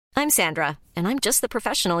I'm Sandra, and I'm just the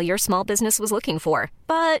professional your small business was looking for.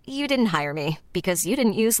 But you didn't hire me because you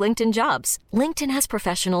didn't use LinkedIn Jobs. LinkedIn has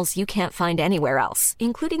professionals you can't find anywhere else,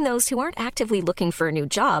 including those who aren't actively looking for a new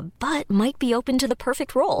job, but might be open to the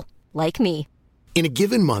perfect role, like me. In a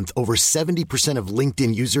given month, over 70% of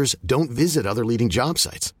LinkedIn users don't visit other leading job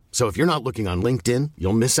sites. So if you're not looking on LinkedIn,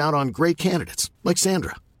 you'll miss out on great candidates like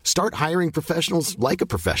Sandra. Start hiring professionals like a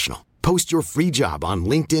professional. Post your free job on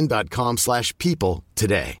linkedin.com/people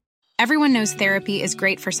today. Everyone knows therapy is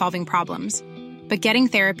great for solving problems, but getting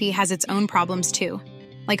therapy has its own problems too,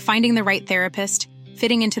 like finding the right therapist,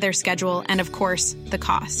 fitting into their schedule, and of course, the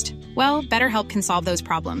cost. Well, BetterHelp can solve those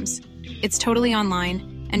problems. It's totally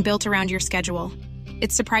online and built around your schedule.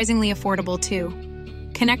 It's surprisingly affordable too.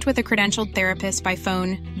 Connect with a credentialed therapist by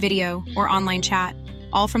phone, video, or online chat,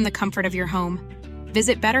 all from the comfort of your home.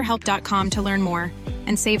 Visit BetterHelp.com to learn more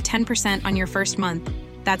and save 10% on your first month.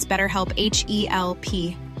 That's BetterHelp,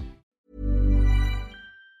 H-E-L-P.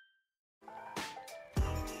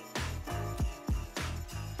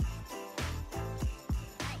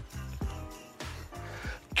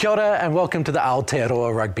 Kia ora and welcome to the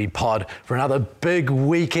Aotearoa Rugby Pod for another big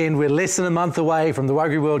weekend. We're less than a month away from the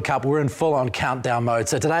Rugby World Cup. We're in full-on countdown mode.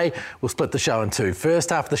 So today we'll split the show in two. First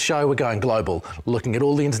half of the show, we're going global, looking at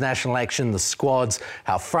all the international action, the squads,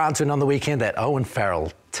 how France went on the weekend, that Owen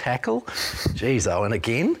Farrell tackle. Jeez, Owen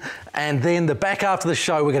again. And then the back after the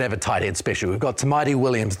show, we're going to have a tight head special. We've got Tamaiti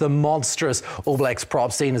Williams, the monstrous All Blacks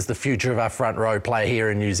prop, seen as the future of our front row player here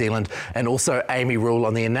in New Zealand, and also Amy Rule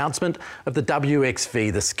on the announcement of the WXV,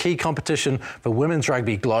 this key competition for women's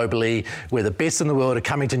rugby globally, where the best in the world are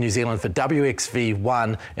coming to New Zealand for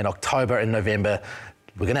WXV1 in October and November.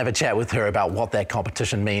 We're going to have a chat with her about what that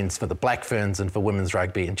competition means for the Black Ferns and for women's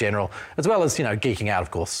rugby in general, as well as, geeking out,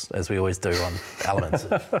 of course, as we always do on elements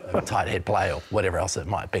of tight head play or whatever else it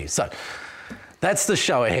might be. So that's the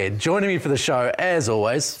show ahead. Joining me for the show, as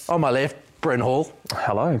always, on my left, Bryn Hall.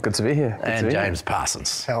 Hello, good to be here. And James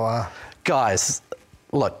Parsons. How are? Guys,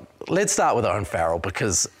 look, let's start with Owen Farrell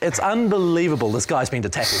because it's unbelievable this guy's been to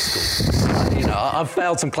tackle school. I've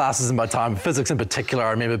failed some classes in my time, physics in particular.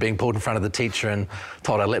 I remember being pulled in front of the teacher and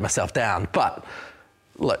told I'd let myself down. But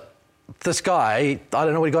look, this guy, I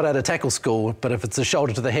don't know what he got out of tackle school, but if it's a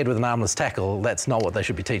shoulder to the head with an armless tackle, that's not what they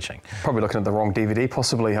should be teaching. Probably looking at the wrong DVD,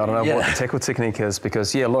 possibly. I don't know what the tackle technique is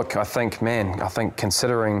because, I think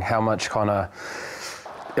considering how much kind of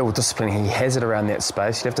ill discipline he has it around that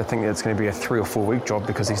space, you'd have to think that it's going to be a 3 or 4 week job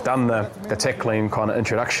because he's done the tackling kind of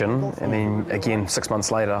introduction and then again 6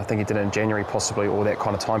 months later, I think he did it in January possibly, or that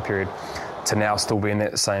kind of time period, to now still be in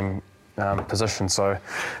that same position. So it'll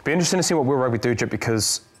be interesting to see what World Rugby do,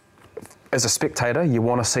 because as a spectator you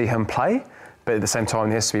want to see him play, but at the same time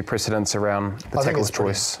there has to be precedence around the tackle's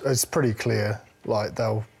choice. It's pretty clear, like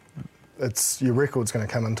your record's going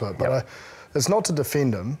to come into it, but it's not to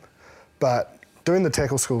defend him, but doing the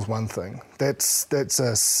tackle school is one thing. That's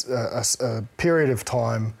a period of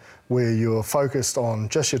time where you're focused on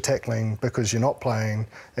just your tackling because you're not playing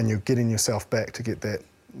and you're getting yourself back to get that,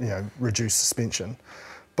 reduced suspension.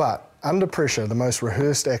 But under pressure, the most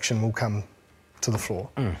rehearsed action will come to the floor.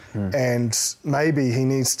 And maybe he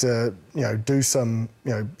needs to, do some,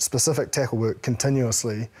 specific tackle work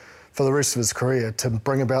continuously for the rest of his career to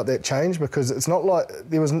bring about that change, because it's not like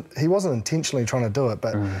he wasn't intentionally trying to do it,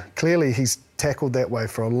 but clearly he's tackled that way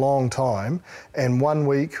for a long time, and 1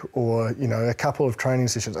 week or a couple of training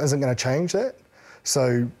sessions isn't going to change that.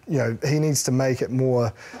 So he needs to make it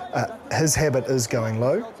more. His habit is going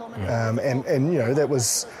low, and it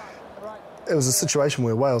was a situation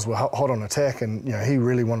where Wales were hot on attack, and he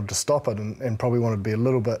really wanted to stop it and probably wanted to be a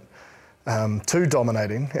little bit too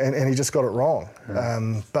dominating, and he just got it wrong.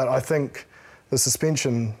 But I think the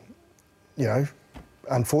suspension,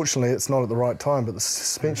 unfortunately it's not at the right time, but the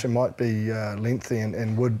suspension might be lengthy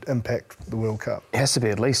and would impact the World Cup. It has to be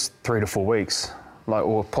at least 3 to 4 weeks,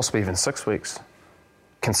 or possibly even 6 weeks,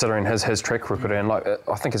 considering his track record. And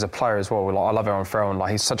I think as a player as well, I love Owen Farrell,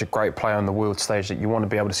 and he's such a great player on the world stage that you want to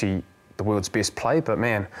be able to see the world's best play, but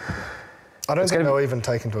man, I don't think they'll even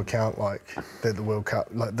take into account that the World Cup,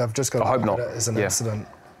 they've just got to look at it as an incident.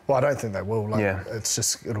 Well, I don't think they will. It's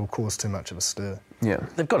just, it'll cause too much of a stir. Yeah.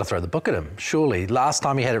 They've got to throw the book at him, surely. Last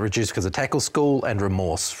time he had it reduced because of tackle school and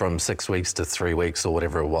remorse from 6 weeks to 3 weeks or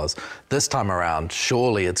whatever it was. This time around,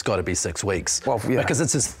 surely it's got to be 6 weeks. Well, because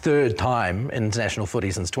it's his third time in international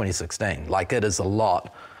footy since 2016. It is a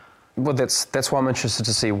lot. Well, that's why I'm interested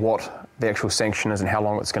to see what the actual sanction is and how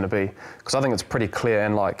long it's going to be. Because I think it's pretty clear,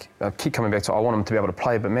 and I keep coming back to I want him to be able to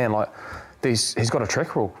play, but man, he's got a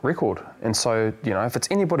track record. And so, if it's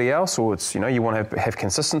anybody else or it's, you want to have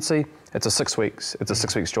consistency, it's a 6 weeks. It's a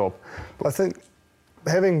 6 weeks job. I think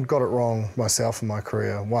having got it wrong myself in my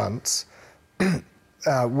career once,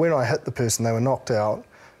 when I hit the person, they were knocked out,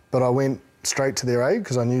 but I went straight to their aid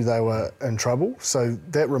because I knew they were in trouble. So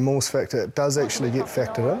that remorse factor, it does actually get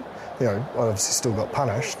factored in. I obviously still got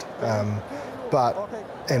punished, and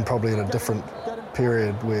probably at a different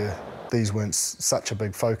period where these weren't such a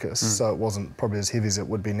big focus, so it wasn't probably as heavy as it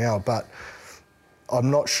would be now. But I'm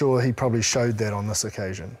not sure he probably showed that on this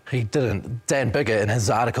occasion. He didn't. Dan Biggar, in his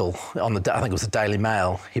article on I think it was the Daily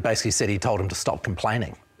Mail, he basically said he told him to stop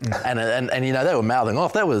complaining. And they were mouthing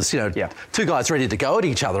off. That was, two guys ready to go at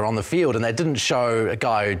each other on the field, and they didn't show a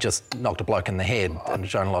guy who just knocked a bloke in the head and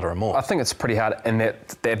shown a lot of remorse. I think it's pretty hard in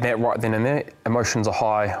that right then and there. Emotions are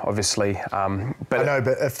high, obviously. But I know,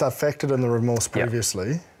 but if they've factored in the remorse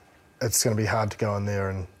previously, it's going to be hard to go in there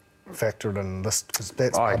and factor it in this, because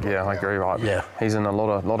that's I agree, right. Yeah. He's in a lot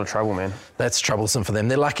of trouble, man. That's troublesome for them.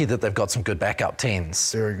 They're lucky that they've got some good backup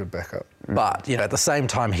 10s. Very good backup. But, at the same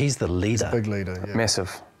time, he's the leader. He's a big leader, yeah.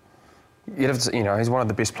 Massive. He's one of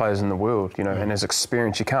the best players in the world, and his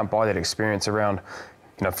experience, you can't buy that experience around,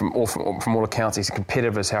 from all accounts, he's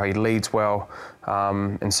competitive as how he leads well,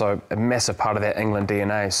 and so a massive part of that England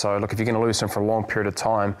DNA. So, look, if you're going to lose him for a long period of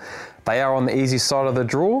time, they are on the easy side of the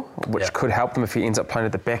draw, which could help them if he ends up playing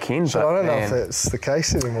at the back end. But I don't know if that's the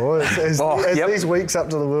case anymore. As these weeks up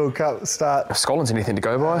to the World Cup start... If Scotland's anything to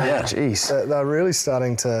go by, jeez. They're really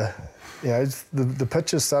starting to... the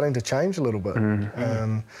pitch is starting to change a little bit.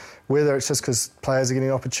 Whether it's just because players are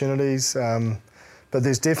getting opportunities, but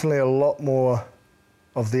there's definitely a lot more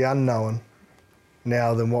of the unknown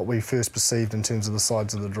now than what we first perceived in terms of the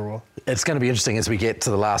sides of the draw. It's going to be interesting as we get to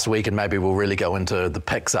the last week, and maybe we'll really go into the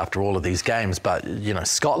picks after all of these games. But,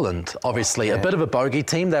 Scotland, obviously a bit of a bogey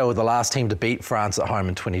team. They were the last team to beat France at home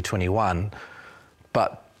in 2021.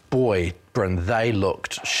 But, boy, Bryn, they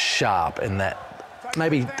looked sharp in that.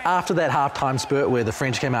 Maybe after that half-time spurt where the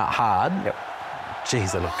French came out hard,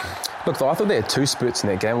 geez, they looked good. Look, I thought they had two spurts in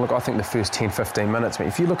that game. Look, I think the first 10, 15 minutes,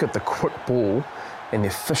 if you look at the quick ball and the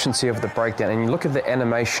efficiency of the breakdown, and you look at the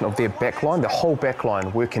animation of their backline, the whole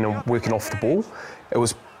backline working off the ball, it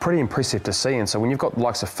was pretty impressive to see. And so when you've got the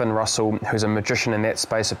likes of Finn Russell, who's a magician in that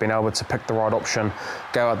space, of being able to pick the right option,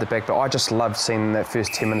 go out the back, but I just loved seeing that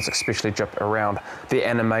first 10 minutes, especially Jip, around the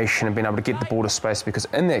animation and being able to get the ball to space, because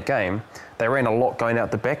in that game, they ran a lot going out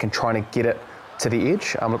the back and trying to get it to the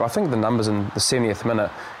edge. Look, I think the numbers in the 70th minute,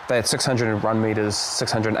 they had 600 run metres,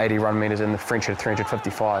 680 run metres, and the French had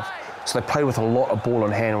 355. So they played with a lot of ball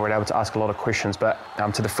in hand and were able to ask a lot of questions. But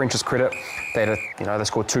to the French's credit, they had they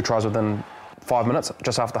scored 2 tries within 5 minutes,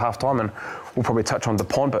 just after half-time, and we'll probably touch on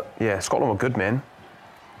Dupont. But yeah, Scotland were good, man.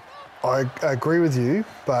 I agree with you,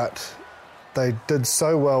 but they did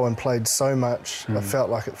so well and played so much, I felt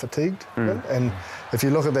like it fatigued them. And if you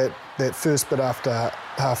look at that first bit after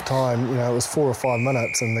half-time, it was 4 or 5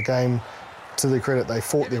 minutes, and the game, to their credit, they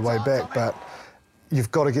fought their way back, but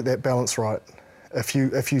you've got to get that balance right. If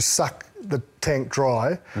you suck the tank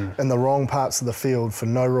dry in the wrong parts of the field for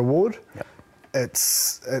no reward,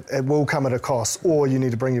 it will come at a cost, or you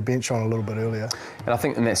need to bring your bench on a little bit earlier. And I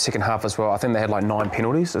think in that second half as well, I think they had like 9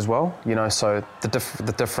 penalties as well, so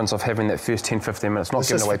the difference of having that first 10, 15 minutes, not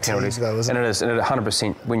giving away penalties. Though, isn't and it is, and it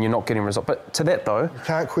 100% when you're not getting results. But to that though... You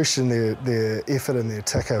can't question their effort and their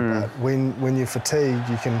ticker, but when you're fatigued,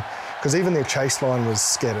 you can... Because even their chase line was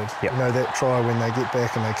scattered. That try when they get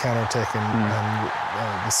back and they counter-attack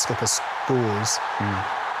and the skipper scores,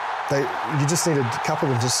 you just need a couple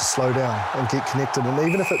of them just to slow down and get connected. And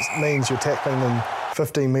even if it means you're tackling them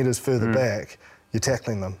 15 metres further back, you're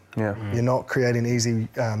tackling them. You're not creating easy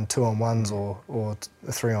 2-on-1s or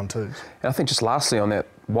 3-on-2s. And I think just lastly on that,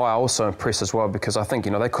 why I was so impressed as well, because I think,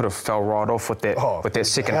 they could have fell right off with that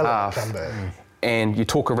second half. And you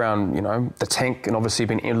talk around, the tank and obviously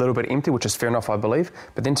being a little bit empty, which is fair enough, I believe.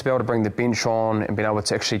 But then to be able to bring the bench on and being able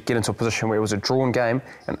to actually get into a position where it was a drawn game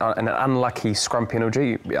and an unlucky scrum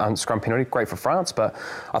penalty, great for France. But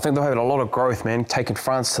I think they're having a lot of growth, man, taking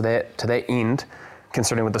France to that end,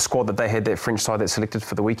 considering with the squad that they had, that French side that selected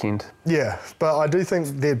for the weekend. Yeah, but I do think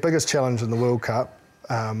their biggest challenge in the World Cup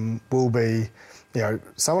will be,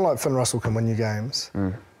 someone like Finn Russell can win you games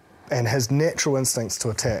and has natural instincts to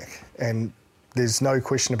attack, and there's no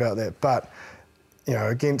question about that. But,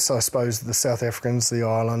 against, I suppose, the South Africans, the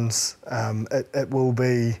Islands, it will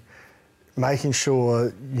be making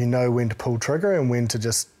sure you know when to pull trigger and when to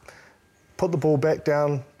just put the ball back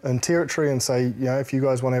down in territory and say, if you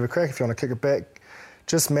guys want to have a crack, if you want to kick it back,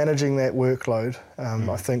 just managing that workload,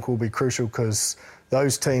 I think will be crucial, because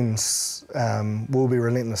those teams will be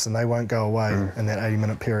relentless and they won't go away in that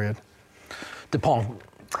 80-minute period. Dupont,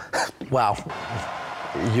 wow.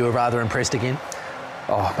 You were rather impressed again?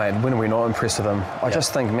 Oh man, when are we not impressed with him? I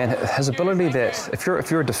just think, man, his ability that if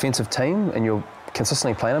you're a defensive team and you're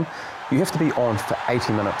consistently playing him, you have to be on for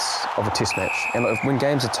 80 minutes of a test match. And when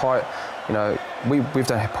games are tight, you know, we've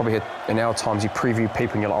done probably had, in our times, you preview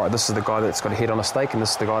people and you're like, all right, this is the guy that's got a head on a stake and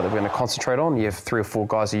this is the guy that we're going to concentrate on. You have 3 or 4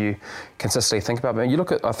 guys that you consistently think about. But you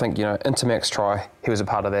look at, I think, you know, Intermac's try, he was a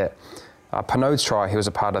part of that. Pinod's try, he was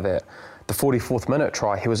a part of that. The 44th minute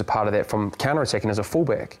try, he was a part of that from counter-attacking as a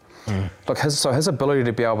fullback. Look, his ability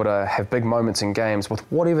to be able to have big moments in games with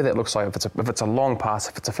whatever that looks like, if it's a long pass,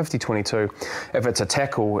 if it's a 50-22, if it's a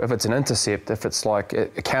tackle, if it's an intercept, if it's like a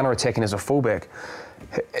counter-attacking as a fullback,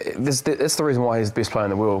 that's the reason why he's the best player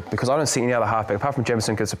in the world, because I don't see any other halfback, apart from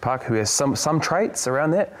Jamison Gibson-Park, who has some traits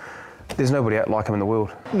around that. There's nobody out like him in the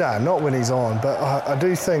world. No, not when he's on, but I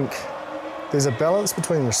do think there's a balance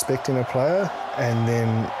between respecting a player and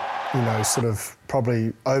then, you know, sort of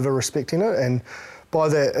probably over-respecting it. And by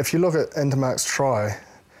that, if you look at Intermark's try,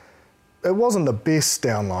 it wasn't the best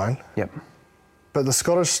down line. Yep. But the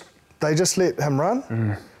Scottish, they just let him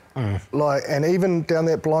run. Like, and even down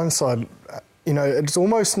that blind side, you know, it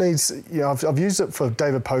almost needs, you know, I've used it for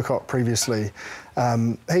David Pocock previously.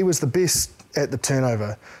 He was the best at the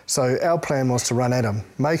turnover. So our plan was to run at him,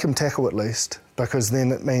 make him tackle at least, because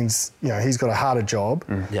then it means, you know, he's got a harder job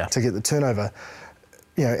to get the turnover.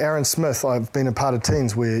 You know, Aaron Smith, I've been a part of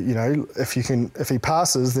teams where, you know, if he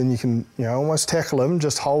passes, then you can, you know, almost tackle him,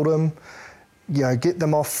 just hold him, you know, get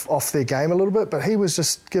them off their game a little bit. But he was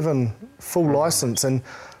just given full licence, and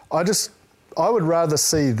I would rather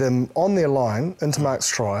see them on their line, Intermark's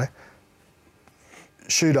try,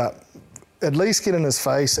 shoot up, at least get in his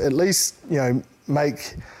face, at least, you know,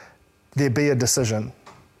 make there be a decision.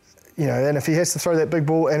 You know, and if he has to throw that big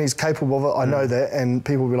ball and he's capable of it, I know that, and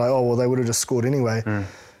people will be like, oh, well, they would have just scored anyway.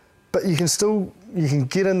 But you can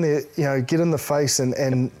get in there, you know, get in the face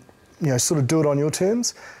and you know, sort of do it on your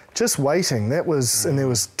terms. Just waiting, that was, and there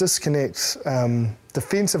was disconnect.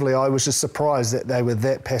 Defensively, I was just surprised that they were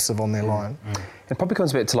that passive on their line. It probably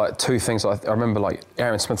comes back to like 2 things. I remember like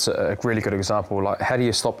Aaron Smith's a really good example. Like, how do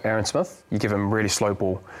you stop Aaron Smith? You give him really slow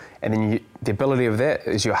ball. And then the ability of that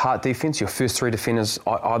is your heart defence. Your first 3 defenders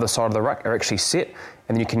either side of the ruck are actually set,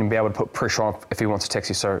 and then you can be able to put pressure on if he wants to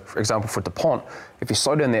taxi. So, for example, for DuPont, if you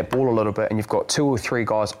slow down that ball a little bit and you've got 2 or 3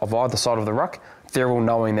 guys of either side of the ruck, they're all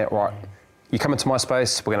knowing that, right, you come into my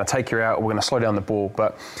space, we're going to take you out, we're going to slow down the ball.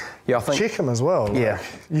 But yeah, I think check him as well. Yeah, like,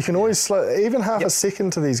 you can always slow. Even half a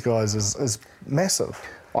second to these guys is massive.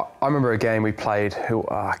 I remember a game we played. We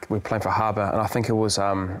were playing for Harbour, and I think it was we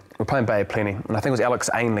were playing Bay of Plenty, and I think it was Alex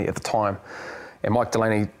Ainley at the time. And Mike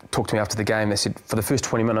Delaney talked to me after the game. They said, for the first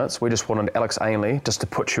 20 minutes, we just wanted Alex Ainley just to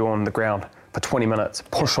put you on the ground for 20 minutes,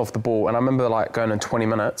 push off the ball. And I remember like going in 20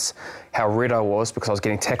 minutes, how red I was because I was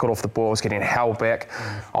getting tackled off the ball, I was getting held back,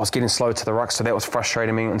 I was getting slow to the ruck, so that was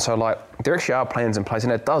frustrating me. And so like, there actually are plans in place,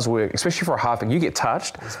 and it does work, especially for a halfback. You get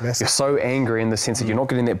touched, you're so angry in the sense that you're not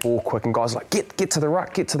getting that ball quick, and guys are like, get to the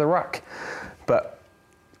ruck. But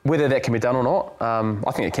whether that can be done or not,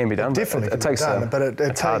 I think it can be done. Definitely, it takes done, but it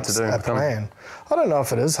takes hard to do a plan. I don't know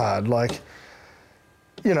if it is hard. Like,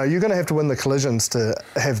 you know, you're going to have to win the collisions to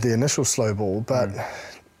have the initial slow ball. But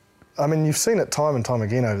I mean, you've seen it time and time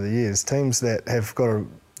again over the years. Teams that have got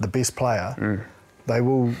the best player, they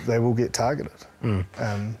will get targeted.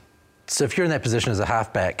 So if you're in that position as a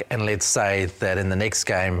halfback, and let's say that in the next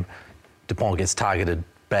game, DuPont gets targeted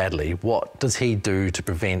badly, what does he do to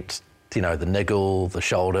prevent, you know, the niggle, the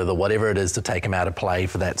shoulder, the whatever it is to take him out of play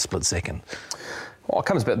for that split second? Well, it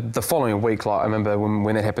comes back the following week. Like, I remember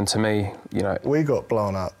when it happened to me, you know. We got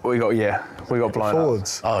blown up. We got blown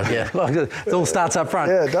forwards. up. Oh, yeah. It all starts up front.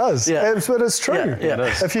 Yeah, it does. Yeah. But it's true. Yeah, it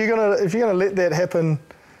is. If you're gonna let that happen,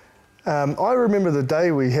 I remember the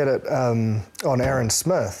day we had it on Aaron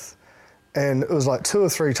Smith, and it was like 2 or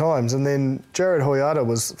 3 times, and then Jared Hoyata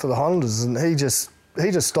was for the Highlanders, and he just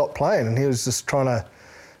stopped playing, and he was just trying to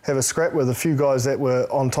have a scrap with a few guys that were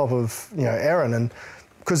on top of, you know, Aaron, and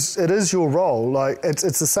because it is your role. Like,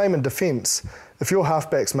 it's the same in defence. If your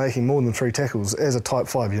halfback's making more than 3 tackles as a type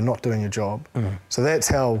 5, you're not doing your job. So that's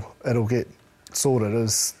how it'll get sorted,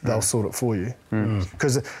 is they'll sort it for you.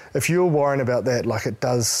 Because if you're worrying about that, like, it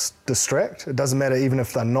does distract. It doesn't matter even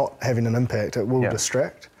if they're not having an impact, it will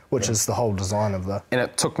distract, which is the whole design of the... And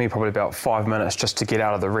it took me probably about 5 minutes just to get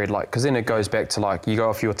out of the red, like, because then it goes back to, like, you go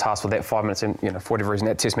off your task for that 5 minutes, and, you know, for whatever reason,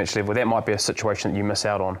 that test match level, that might be a situation that you miss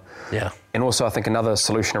out on. Yeah. And also, I think another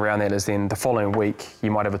solution around that is then the following week,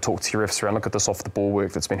 you might have a talk to your refs around, look at this off the ball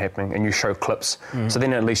work that's been happening, and you show clips. So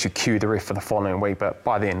then at least you cue the ref for the following week, but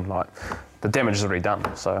by then, like, the damage is already done.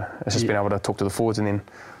 So it's just being able to talk to the forwards and then...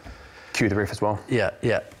 cue the ref as well.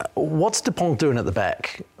 Yeah. What's Dupont doing at the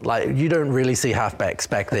back? Like, you don't really see halfbacks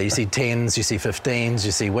back there. You see 10s, you see 15s,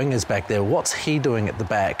 you see wingers back there. What's he doing at the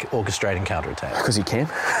back orchestrating counter-attack? Because he can.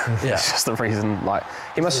 Yeah. It's just the reason, like,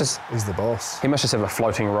 He's the boss. He must just have a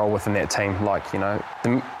floating role within that team. Like, you know,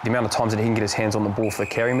 the amount of times that he can get his hands on the ball for the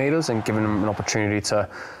carry meters and giving him an opportunity to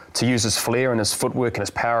use his flair and his footwork and his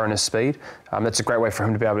power and his speed. That's a great way for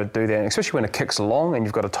him to be able to do that, and especially when it kicks along and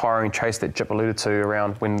you've got a tiring chase that Jip alluded to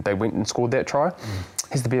around when they went and scored that try.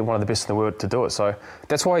 He's one of the best in the world to do it. So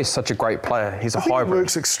that's why he's such a great player. He's a hybrid. He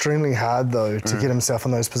works extremely hard, though, to get himself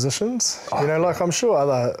in those positions. You know, like, I'm sure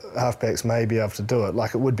other halfbacks may be able to do it.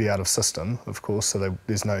 Like, it would be out of system, of course, so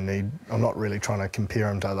there's no need. I'm not really trying to compare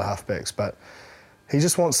him to other halfbacks, but he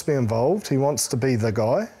just wants to be involved. He wants to be the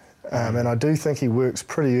guy. And I do think he works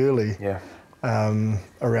pretty early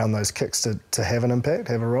around those kicks to have an impact,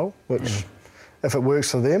 have a role, which if it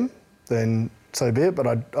works for them, then so be it. But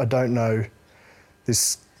I don't know.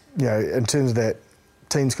 There's, you know, in terms of that,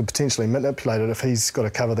 teams could potentially manipulate it if he's got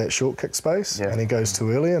to cover that short kick space and he goes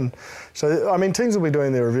too early. And so, I mean, teams will be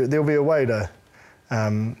doing their review. There'll be a way to,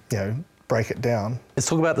 you know, break it down. Let's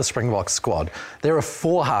talk about the Springbok squad. There are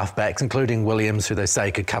 4 halfbacks, including Williams, who they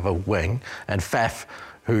say could cover wing, and Faf,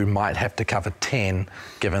 who might have to cover 10,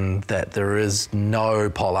 given that there is no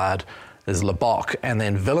Pollard. There's Lebok, and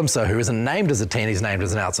then Willemse, who isn't named as a 10, he's named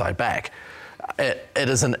as an outside back. It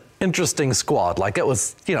is an interesting squad. Like, it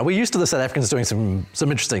was, you know, we're used to the South Africans doing some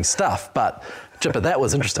interesting stuff, but Chipper, that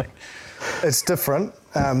was interesting. It's different.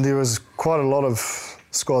 There was quite a lot of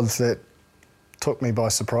squads that took me by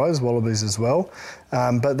surprise, Wallabies as well.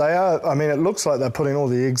 But they are, I mean, it looks like they're putting all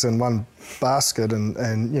the eggs in one basket,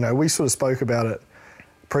 and you know, we sort of spoke about it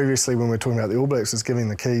previously when we were talking about the All Blacks, is giving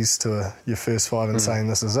the keys to your first 5 and saying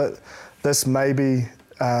this is it. This may be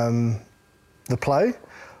the play.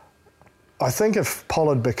 I think if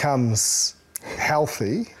Pollard becomes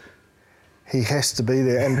healthy, he has to be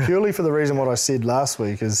there. And purely for the reason what I said last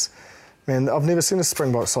week is, man, I've never seen a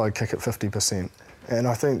Springbok side kick at 50%. And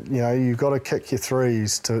I think, you know, you've got to kick your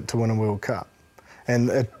threes to win a World Cup.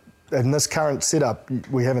 And in this current setup,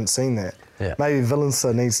 we haven't seen that. Yeah. Maybe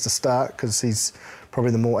Willemse needs to start because he's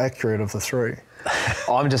probably the more accurate of the 3.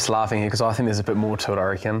 I'm just laughing here because I think there's a bit more to it, I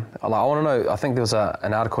reckon. I want to know, I think there was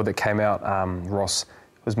an article that came out, Ross,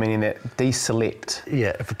 was meaning that deselect.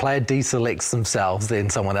 Yeah, if a player deselects themselves, then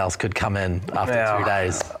someone else could come in after 3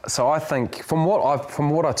 days. So I think, from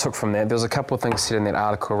what I took from that, there was a couple of things said in that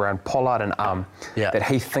article around Pollard and that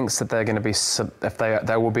he thinks that they're going to be, if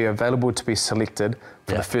they will be available to be selected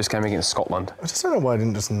for the first game against Scotland. I just don't know why I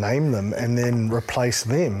didn't just name them and then replace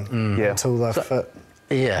them until they're fit.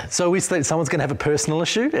 Yeah, so we think someone's going to have a personal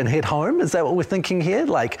issue and head home? Is that what we're thinking here?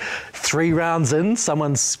 Like 3 rounds in,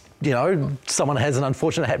 someone has an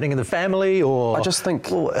unfortunate happening in the family, or I just think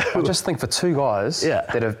for 2 guys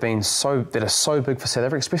that have been so big for South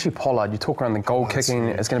Africa, especially Pollard. You talk around the goal kicking,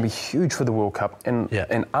 it's going to be huge for the World Cup. And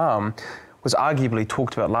was arguably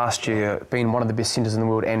talked about last year being one of the best centres in the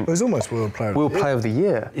world, and it was almost World Player of the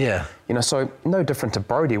Year. Yeah, you know, so no different to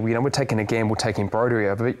Brodie. You know, we're taking a gamble, taking Brodie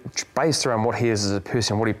over, but based around what he is as a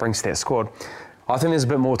person, what he brings to that squad. I think there's a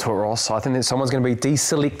bit more to it, Ross. I think that someone's going to be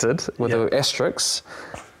deselected with the asterisks,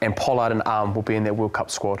 and Pollard and will be in that World Cup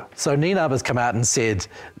squad. So Ninab has come out and said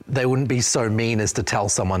they wouldn't be so mean as to tell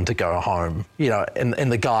someone to go home, you know, in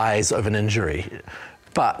the guise of an injury.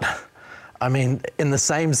 But, I mean, in the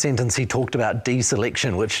same sentence he talked about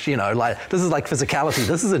deselection, which, you know, like, this is like physicality.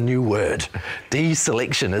 This is a new word.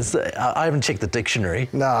 Deselection. I haven't checked the dictionary.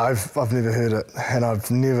 No, I've never heard it. And I've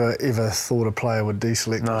never, ever thought a player would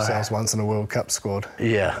deselect themselves once in a World Cup squad.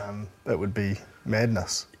 Yeah. It would be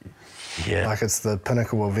madness. Yeah. Like, it's the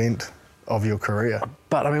pinnacle event of your career.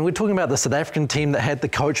 But, I mean, we're talking about the South African team that had the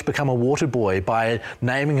coach become a water boy by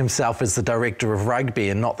naming himself as the director of rugby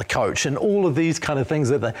and not the coach, and all of these kind of things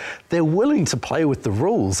that they're willing to play with the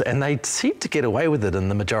rules, and they seem to get away with it in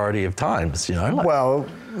the majority of times, you know? Like, well,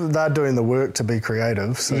 they're doing the work to comment,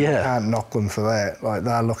 creative, so you can't knock them for that. Like,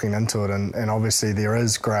 they're looking into it, and obviously there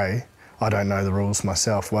is grey. I don't know the rules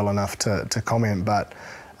myself well enough to comment, but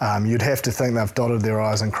you'd have to think they've dotted their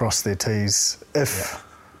I's and crossed their T's if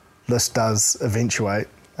this does eventuate.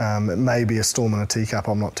 It may be a storm in a teacup,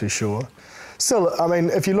 I'm not too sure. Still, I mean,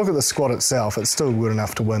 if you look at the squad itself, it's still good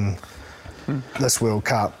enough to win this World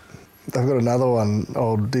Cup. They've got another one,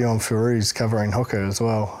 old Dion Foury's covering hooker as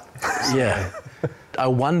well. Yeah. I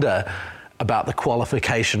wonder, about the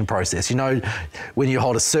qualification process. You know, when you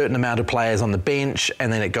hold a certain amount of players on the bench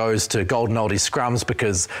and then it goes to golden oldie scrums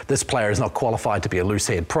because this player is not qualified to be a loose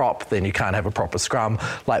head prop, then you can't have a proper scrum.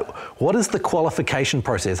 Like, what is the qualification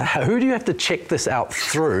process? Who do you have to check this out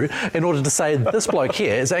through in order to say this bloke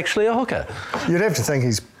here is actually a hooker? You'd have to think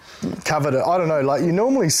he's covered it. I don't know, like you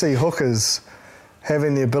normally see hookers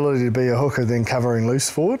having the ability to be a hooker then covering loose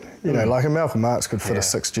forward. You know, like a Malcolm Marks could fit a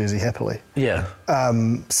 6 jersey happily. Yeah.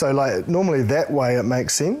 So like normally that way it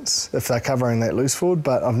makes sense if they're covering that loose forward,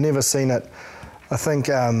 but I've never seen it. I think,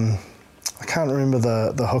 I can't remember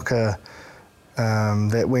the hooker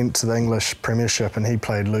that went to the English Premiership and he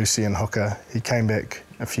played loosey and hooker. He came back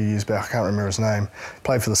a few years back, I can't remember his name,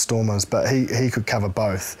 played for the Stormers, but he could cover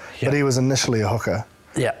both. Yeah. But he was initially a hooker.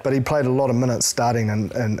 Yeah. But he played a lot of minutes starting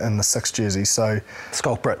in the 6 jersey, so...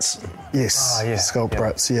 Skulk Brits. Yes, Skulk yeah.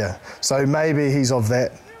 Brits, yeah. So maybe he's of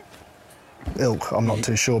that ilk, I'm not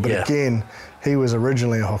too sure. But again, he was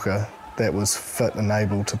originally a hooker that was fit and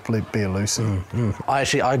able to be a loosie.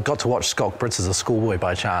 I got to watch Skulk Brits as a schoolboy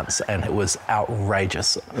by chance, and it was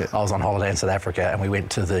outrageous. Yeah. I was on holiday in South Africa, and we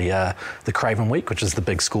went to the Craven Week, which is the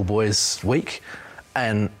big schoolboys week,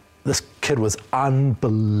 and this kid was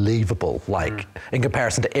unbelievable. Like, in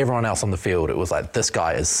comparison to everyone else on the field, it was like, this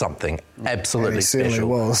guy is something absolutely special. He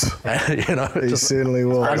certainly was. You know, he certainly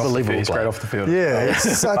was. Unbelievable. He's straight off the field. Yeah,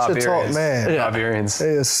 he's such a top man. Yeah. Barbarians. He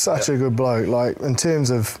is such a good bloke. Like, in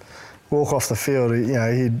terms of walk off the field, you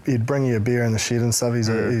know, he'd bring you a beer in the shed and stuff. He's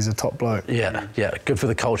a top bloke. Yeah, good for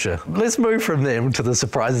the culture. Let's move from them to the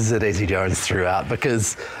surprises that Eddie Jones threw out,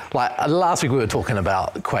 because like last week we were talking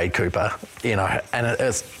about Quade Cooper, you know, and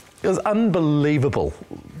it was unbelievable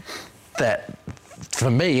that,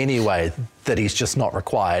 for me anyway, that he's just not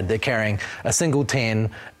required. They're carrying a single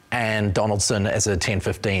 10 and Donaldson as a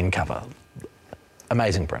 10-15 cover.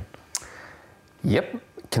 Amazing, Bryn. Yep.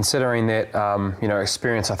 Considering that,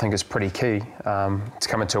 experience I think is pretty key to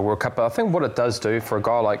come into a World Cup. But I think what it does do for a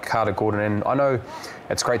guy like Carter Gordon, and I know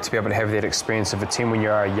it's great to be able to have that experience of a 10 when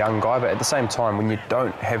you're a young guy, but at the same time, when you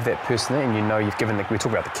don't have that person there and you know you've given, we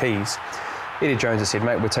talk about the keys, Eddie Jones has said,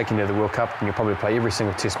 mate, we're taking you to the World Cup and you'll probably play every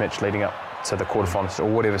single test match leading up to the quarterfinals or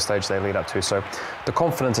whatever stage they lead up to. So the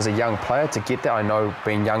confidence as a young player to get there, I know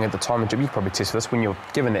being young at the time, and you probably test for this, when you're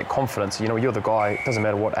given that confidence, you know, you're the guy, it doesn't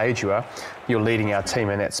matter what age you are, you're leading our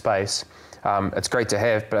team in that space. It's great to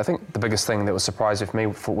have, but I think the biggest thing that was surprising for me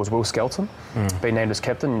was Will Skelton being named as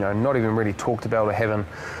captain. You know, not even really talked about or having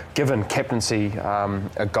given captaincy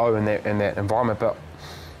a go in that environment. But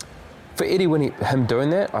for Eddie, him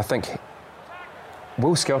doing that, I think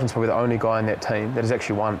Will Skelton's probably the only guy in that team that has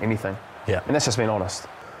actually won anything. Yeah. And that's just being honest.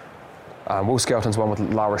 Will Skelton's won with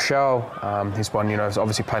La Rochelle. He's won, he's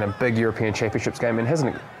obviously playing a big European Championships game and has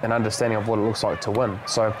an understanding of what it looks like to win.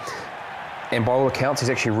 So, and by all accounts, he's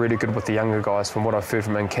actually really good with the younger guys. From what I've heard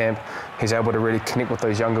from him in camp, he's able to really connect with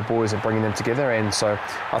those younger boys and bringing them together. And so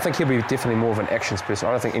I think he'll be definitely more of an actions person.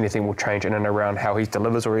 I don't think anything will change in and around how he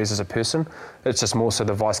delivers or he is as a person. It's just more so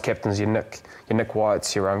the vice captains, your Nick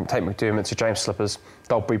Whites, your Tate McDermott's, your James Slippers,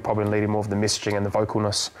 they'll be probably leading more of the messaging and the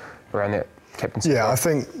vocalness around that captaincy. Yeah, I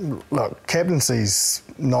think, look, captaincy's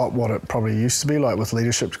not what it probably used to be like with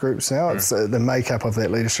leadership groups now. It's the makeup of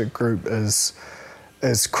that leadership group is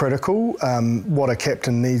critical. What a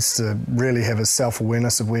captain needs to really have is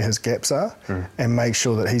self-awareness of where his gaps are and make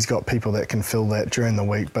sure that he's got people that can fill that during the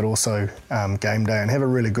week, but also game day, and have a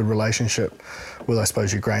really good relationship with, I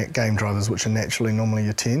suppose, your game drivers, which are naturally normally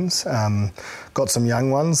your 10s. Got some young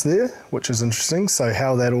ones there, which is interesting. So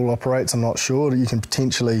how that all operates, I'm not sure. You can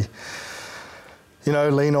potentially,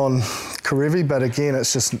 lean on Karevi, but again,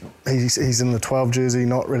 it's just he's in the 12 jersey,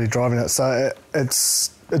 not really driving it. So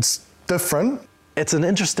it's different. It's an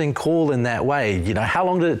interesting call in that way. How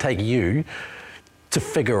long did it take you to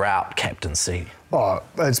figure out captaincy? Oh,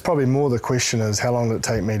 it's probably more the question is how long did it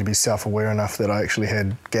take me to be self-aware enough that I actually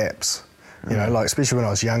had gaps? Especially when I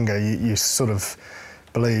was younger, you sort of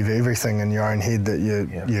believe everything in your own head that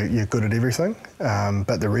you're good at everything,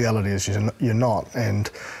 but the reality is you're not.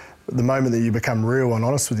 And the moment that you become real and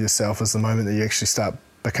honest with yourself is the moment that you actually start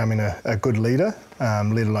becoming a good leader,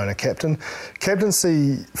 let alone a captain.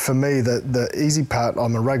 Captaincy, for me, the easy part,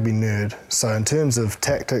 I'm a rugby nerd, so in terms of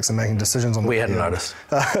tactics and making decisions on the field, hadn't noticed.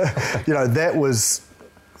 That was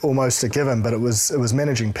almost a given, but it was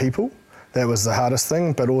managing people. That was the hardest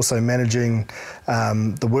thing, but also managing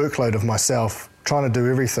the workload of myself, trying to do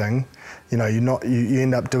everything. You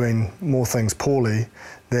end up doing more things poorly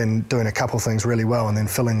than doing a couple things really well and then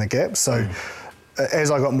filling the gaps. So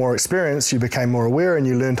as I got more experience, you became more aware and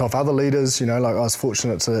you learnt off other leaders. Like I was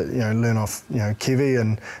fortunate to learn off Kevy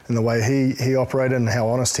and the way he operated and how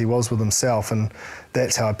honest he was with himself, and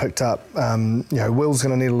that's how I picked up. Will's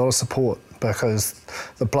going to need a lot of support, because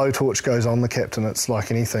the blowtorch goes on the captain. It's like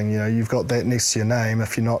anything, you've got that next to your name.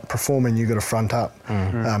 If you're not performing, you've got to front up.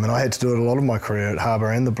 And I had to do it a lot of my career at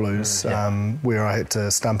Harbour and the Blues, where I had to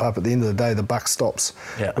stump up. At the end of the day, the buck stops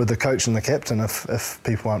with the coach and the captain if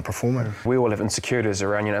people aren't performing. We all have insecurities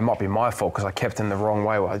around, it might be my fault because I captained the wrong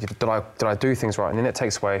way. Did I do things right? And then that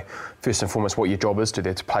takes away, first and foremost, what your job is to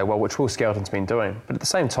play well, which Will Skelton's been doing. But at the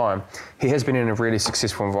same time, he has been in a really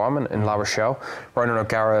successful environment in La Rochelle. Ronan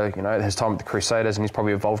O'Gara, his time at the Crusaders, and he's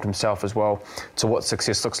probably evolved himself as well to what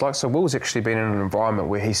success looks like. So Will's actually been in an environment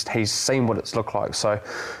where he's seen what it's looked like. So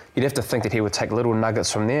you'd have to think that he would take little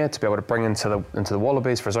nuggets from there to be able to bring into the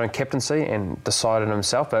Wallabies for his own captaincy and decide on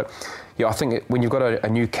himself. But I think when you've got a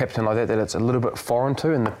new captain like that it's a little bit foreign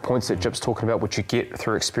to, and the points that Jip's talking about, which you get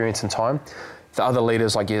through experience and time, the other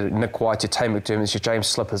leaders like your Nick White, your Tay McDermott, your James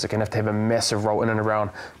Slippers are going to have a massive role in and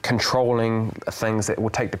around controlling things that will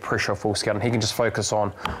take the pressure off Will Skelton. He can just focus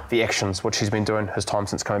on the actions, which he's been doing his time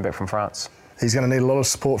since coming back from France. He's going to need a lot of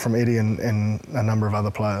support from Eddie and a number of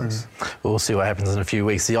other players. We'll see what happens in a few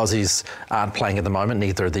weeks. The Aussies aren't playing at the moment,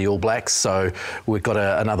 neither are the All Blacks, so we've got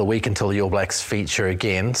another week until the All Blacks feature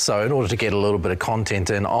again. So in order to get a little bit of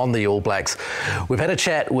content in on the All Blacks, we've had a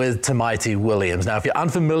chat with Tamaiti Williams. Now, if you're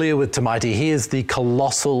unfamiliar with Tamaiti, he is the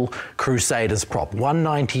colossal Crusaders prop,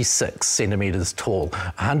 196 centimetres tall,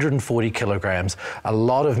 140 kilograms, a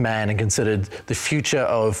lot of man, and considered the future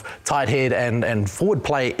of tight head and forward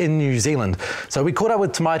play in New Zealand. So we caught up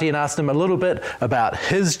with Tamaiti and asked him a little bit about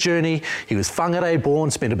his journey. He was Whangarei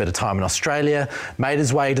born, spent a bit of time in Australia, made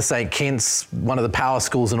his way to St Kitts, one of the power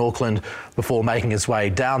schools in Auckland, before making his way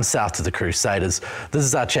down south to the Crusaders. This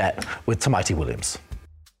is our chat with Tamaiti Williams.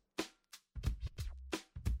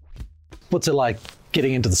 What's it like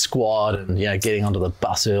getting into the squad and getting onto the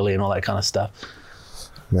bus early and all that kind of stuff?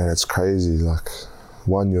 Man, it's crazy. Like,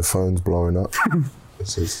 your phone's blowing up.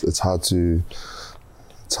 It's hard to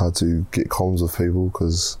get comms with people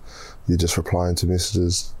because you're just replying to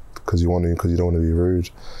messages because you don't want to be rude.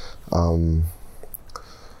 But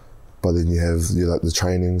then you have the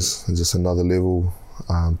trainings and just another level.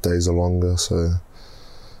 Days are longer, so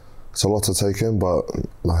it's a lot to take in. But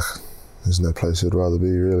there's no place you'd rather be,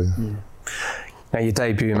 really. Now, your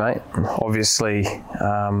debut, mate, obviously,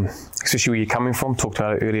 especially where you're coming from, talked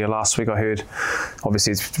about it earlier last week, I heard.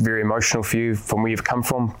 Obviously, it's very emotional for you from where you've come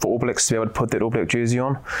from, for All Blacks to be able to put that All Black jersey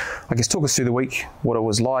on. I guess talk us through the week, what it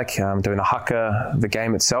was like, doing the haka, the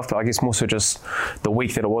game itself, but I guess more so just the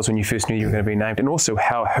week that it was when you first knew you were going to be named, and also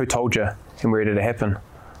who told you and where did it happen?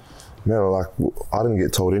 No, I didn't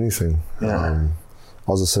get told anything. I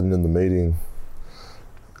was just sitting in the meeting,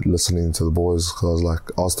 listening to the boys, because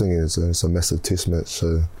I was thinking it's a massive test match,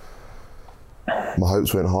 so my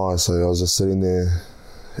hopes went high. So I was just sitting there,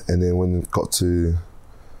 and then when it got to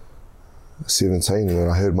 17 and when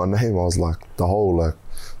I heard my name, I was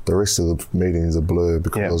the rest of the meeting is a blur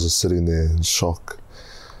because I was just sitting there in shock.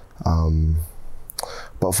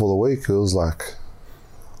 But for the week, it was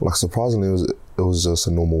surprisingly it was just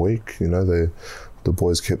a normal week. The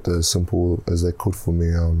boys kept it as simple as they could for me.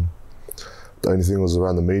 The only thing was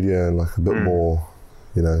around the media and a bit more,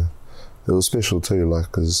 it was special too,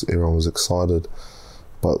 because everyone was excited.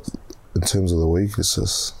 But in terms of the week, it's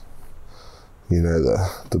just,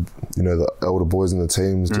 the older boys in the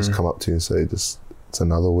teams just come up to you and say, it's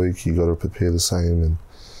another week, you got to prepare the same,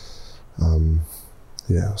 and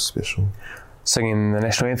it was special. Singing the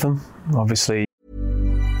national anthem, obviously.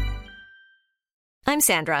 I'm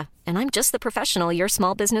Sandra, and I'm just the professional your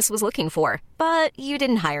small business was looking for. But you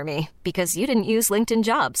didn't hire me because you didn't use LinkedIn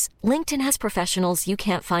Jobs. LinkedIn has professionals you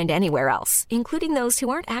can't find anywhere else, including those who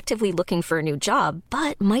aren't actively looking for a new job,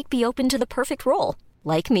 but might be open to the perfect role,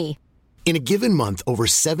 like me. In a given month, over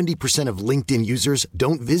 70% of LinkedIn users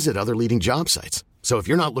don't visit other leading job sites. So if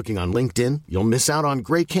you're not looking on LinkedIn, you'll miss out on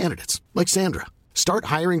great candidates like Sandra. Start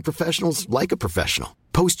hiring professionals like a professional.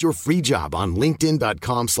 Post your free job on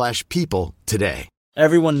linkedin.com/people today.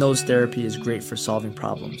 Everyone knows therapy is great for solving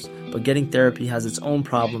problems, but getting therapy has its own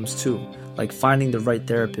problems too, like finding the right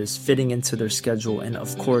therapist, fitting into their schedule, and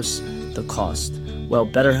of course, the cost. Well,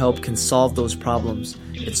 BetterHelp can solve those problems.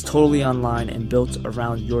 It's totally online and built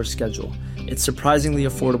around your schedule. It's surprisingly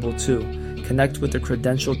affordable too. Connect with a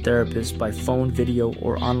credentialed therapist by phone, video,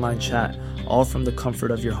 or online chat, all from the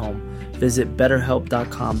comfort of your home. Visit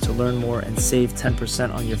BetterHelp.com to learn more and save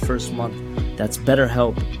 10% on your first month. That's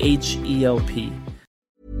BetterHelp, H-E-L-P.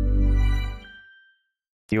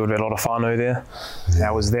 You would have had a lot of whānau there. Yeah.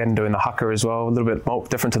 How was that, and doing the haka as well? A little bit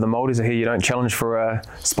different to the Māoris. I hear you don't challenge for a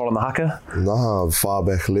spot on the haka. Nah, far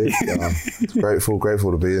back left. Grateful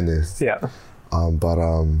to be in there. Yeah. But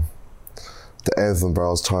the anthem, bro,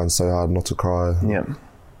 I was trying so hard not to cry. Yeah.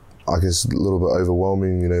 I guess a little bit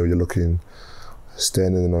overwhelming, you're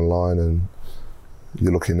standing in a line and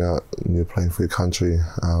you're looking out and you're playing for your country.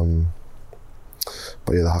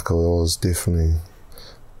 But yeah, the haka was definitely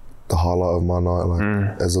the highlight of my night.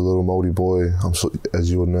 As a little Māori boy, I'm sure, as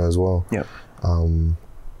you would know as well. Yeah.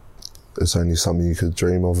 It's only something you could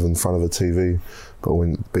dream of in front of a TV, but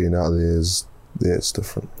when being out there it's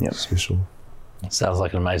different. Yep. It's special. Sounds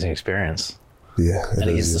like an amazing experience. Yeah. And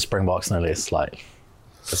against the Springboks, no less, like,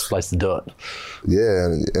 it's the place to do it. Yeah,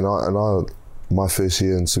 and I my first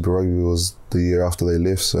year in Super Rugby was the year after they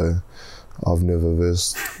left, so I've never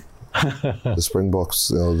versed the Springboks,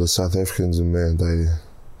 the South Africans, and man,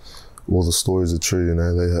 all the stories are true,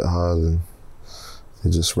 they hit hard and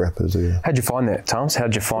they're just rapid. Yeah. How'd you find that, Tums?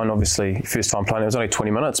 How'd you find, obviously, first time playing? It was only 20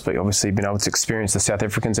 minutes, but obviously been able to experience the South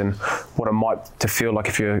Africans and what it might to feel like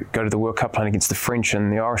if you go to the World Cup playing against the French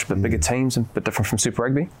and the Irish, but bigger teams and a bit different from Super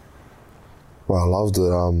Rugby? Well, I loved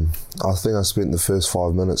it. I think I spent the first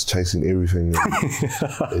 5 minutes chasing everything.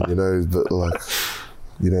 And, but like,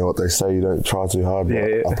 what they say, you don't try too hard. But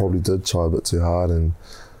Yeah. I probably did try a bit too hard and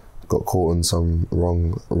got caught in some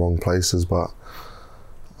wrong places. But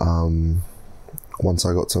once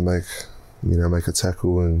I got to make a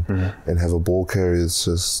tackle and have a ball carry, it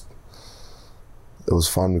was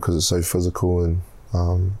fun because it's so physical, and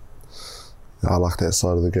I like that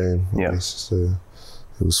side of the game. Yeah. So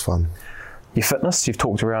it was fun. Your fitness, you've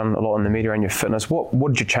talked around a lot in the media around your fitness. What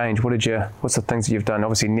did you change? What's the things that you've done?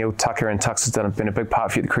 Obviously, Neil Tucker and Tux has been a big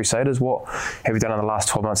part for you at the Crusaders. What have you done in the last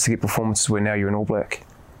 12 months to get performances where now you're an All Black?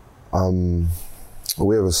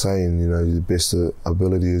 We have a saying, your best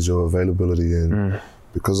ability is your availability, and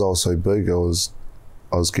because I was so big, I was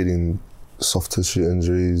getting soft tissue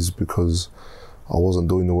injuries because I wasn't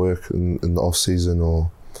doing the work in the off season,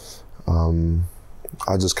 or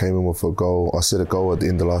I just came in with a goal. I set a goal at the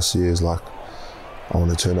end of last year, is like, I want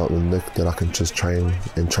to turn up with Nick that I can just train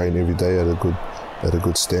every day at a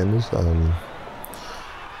good standard,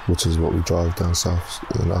 which is what we drive down south.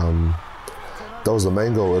 And that was the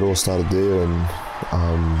main goal. It all started there, and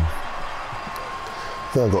I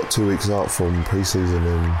think I got 2 weeks out from pre-season,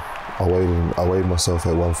 and I weighed myself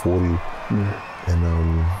at 140, and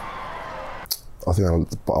I think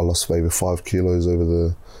I lost maybe 5 kilos over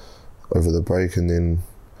the break, and then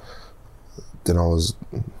I was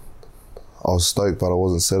stoked, but I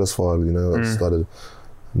wasn't satisfied. I started,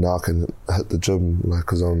 now I can hit the gym, like,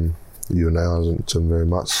 because you and I don't gym very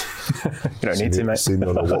much. You don't need to, mate. See me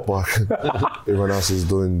on a watt bike. Everyone else is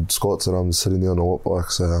doing squats and I'm sitting there on a watt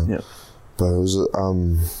bike. So, but it was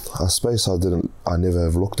a space I never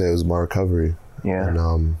have looked at. Was my recovery. Yeah.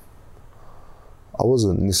 And I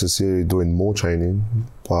wasn't necessarily doing more training,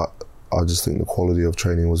 but I just think the quality of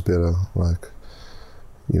training was better. Like,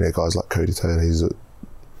 guys like Cody Taylor, he's a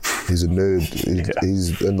nerd.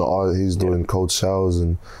 He's in the eye. He's doing cold showers,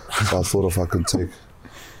 and so I thought if I could take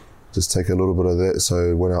a little bit of that,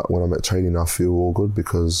 so when I'm at training, I feel all good,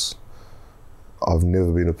 because I've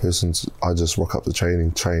never been a person I just rock up to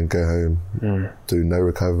training, train, go home, do no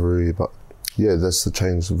recovery. But yeah, that's the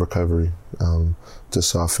change of recovery.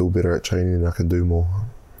 Just so I feel better at training and I can do more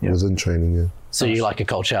within training. Yeah. So you like a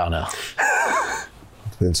cold shower now?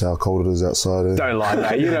 Depends how cold it is outside. Eh? Don't lie,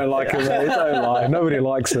 mate. You don't like it, mate. Don't lie. Nobody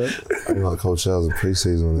likes it. I don't like cold showers in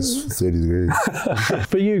pre-season when it's 30 degrees.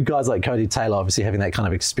 For you guys like Cody Taylor, obviously having that kind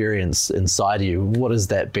of experience inside you, what has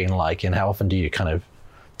that been like, and how often do you kind of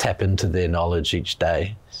tap into their knowledge each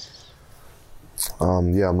day?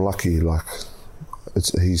 Yeah, I'm lucky. Like,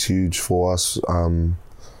 he's huge for us.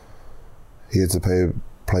 He had to play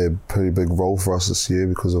a pretty big role for us this year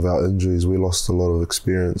because of our injuries. We lost a lot of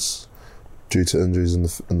experience due to injuries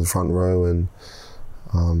in the front row, and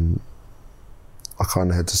I kind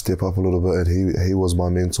of had to step up a little bit. And he was my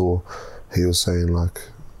mentor. He was saying, like,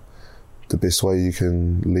 the best way you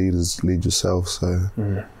can lead is lead yourself. So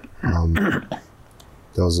that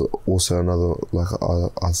was also another, like, I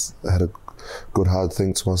had a good hard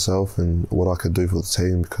think to myself and what I could do for the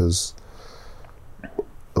team, because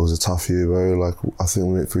it was a tough year, bro. Like, I think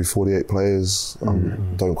we went through 48 players.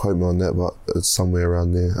 Don't quote me on that, but it's somewhere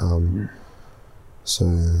around there. So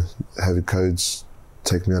having Codes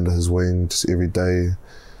take me under his wing just every day,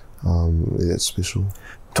 it's special.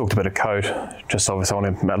 Talked a bit of code, just obviously I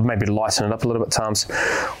want to maybe lighten it up a little bit, Tams.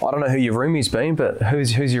 I don't know who your roomie's been, but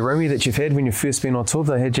who's your roomie that you've had when you've first been on tour?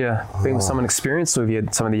 They had you been with someone experienced, or have you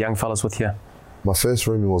had some of the young fellas with you? My first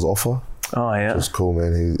roomie was Offa. Oh, yeah. It was cool,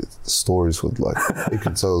 man. Stories with he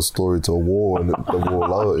could tell a story to a war and the war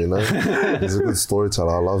loved it, you know. He's a good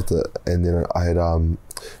storyteller. I loved it. And then I had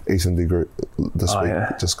Ethan D. this week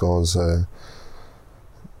just gone, so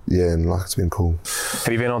yeah, and it's been cool.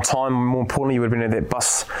 Have you been on time? More importantly, you would have been at that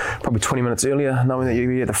bus probably 20 minutes earlier, knowing that you'd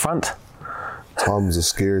be at the front. Time was the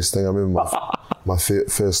scariest thing. I remember my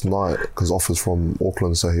first night, because Offa's from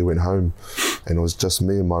Auckland, so he went home, and it was just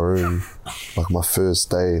me in my room, my first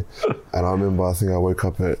day. And I remember, I think I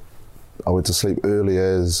went to sleep early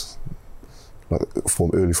early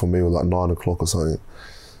for me was 9 o'clock or something.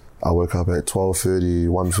 I woke up at 12:30,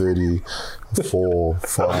 1:30, 4,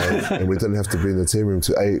 5, and we didn't have to be in the team room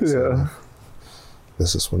till 8. So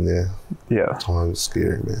that's just when, time's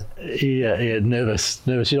scary, man. Yeah, nervous.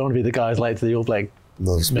 You don't want to be the guy who's late to the All Black.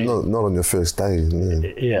 No, not on your first day,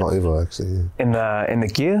 man. Yeah. Not ever, actually. Yeah. And the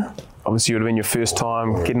gear? Obviously, it would have been your first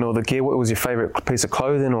time getting all the gear. What was your favourite piece of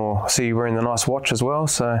clothing? Or I see you wearing the nice watch as well,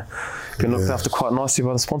 so been looked after quite nicely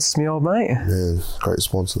by the sponsors, me old mate. Yeah, great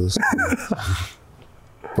sponsors.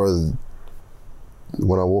 Bro,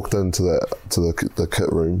 when I walked into the kit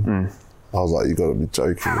room, I was like, "You got to be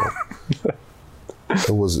joking!"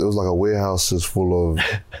 It was like a warehouse just full of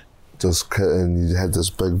just kit, and you had this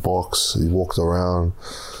big box. You walked around,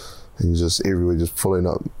 and you just everywhere, just pulling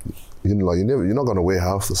up. You're not going to wear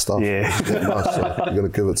half the stuff. Yeah, you're going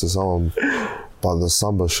to give it to someone. But the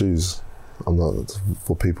Samba shoes, I'm not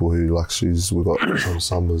for people who like shoes. We got some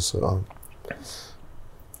Sambas. So,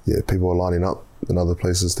 people are lining up in other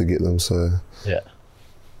places to get them. So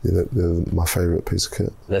they're my favourite piece of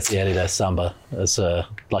kit. That's the Adidas Samba. It's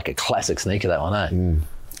like a classic sneaker, that one, eh?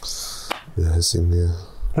 Yeah, it's in there.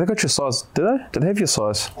 They got your size, do they? Do they have your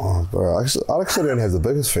size? Oh, bro, I actually don't have the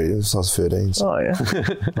biggest feet. It's size 13. So. Oh, yeah.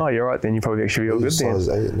 Oh, you're right then. You probably actually be all good then.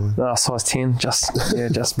 Size 8, no? Size 10,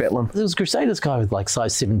 just battling. There was Crusaders guy with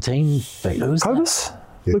size 17 feet. Who was Cobus?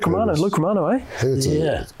 Yeah, Luke Romano, eh? I think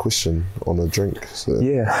it's a question on a drink. So.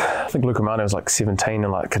 Yeah, I think Luke Romano was 17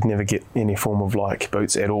 and could never get any form of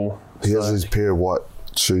boots at all. He has his pair of white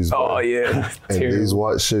shoes. Bro. Oh, yeah. And these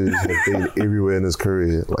white shoes have been everywhere in his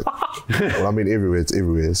career. Well, I mean everywhere, it's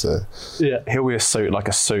everywhere. So yeah, he'll wear a suit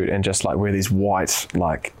and just wear these white,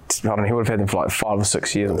 I don't know, he would have had them for 5 or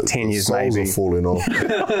 6 years, or 10 years maybe. The soles are falling off.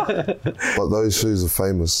 But those shoes are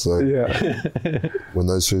famous, so when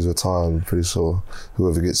those shoes retire, I'm pretty sure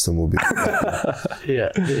whoever gets them will be Yeah,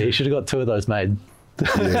 he should have got 2 of those made.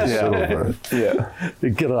 Bro. You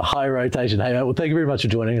get a high rotation. Hey, mate, well, thank you very much for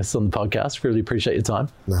joining us on the podcast. Really appreciate your time.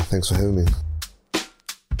 No, thanks for having me.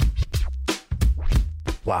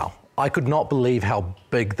 Wow. I could not believe how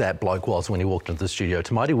big that bloke was when he walked into the studio.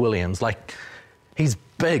 Tamati Williams, he's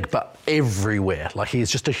big, but everywhere. He's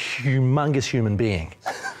just a humongous human being.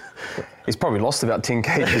 He's probably lost about 10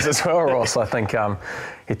 kgs as well, Ross. I think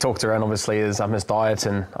he talked around, obviously, his diet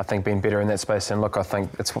and I think being better in that space. And look, I think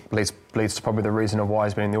it leads to probably the reason of why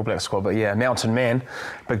he's been in the All Black squad. But yeah, Mountain Man,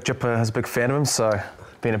 Big Jipper is a big fan of him, so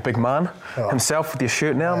being a big man himself with your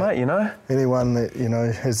shirt now, mate, you know. Anyone that,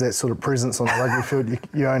 has that sort of presence on the rugby field,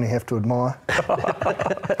 you only have to admire.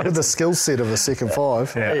 With the skill set of a second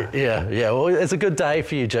 5. Yeah. Well, it's a good day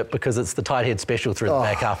for you, Jip, because it's the tight head special through the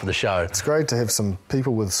back half of the show. It's great to have some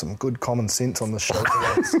people with some good common sense on the show.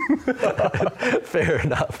 Fair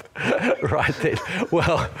enough. Right then.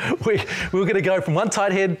 Well, we're going to go from one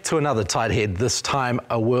tight head to another tight head, this time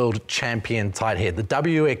a world champion tight head. The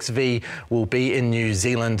WXV will be in New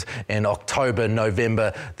Zealand in October,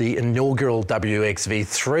 November, the inaugural WXV.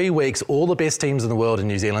 3 weeks, all the best teams in the world in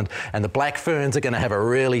New Zealand, and the Black Ferns are going to have a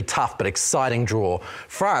really tough but exciting draw.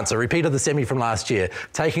 France, a repeat of the semi from last year,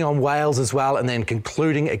 taking on Wales as well, and then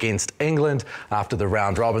concluding against England after the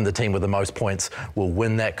round robin. The team with the most points will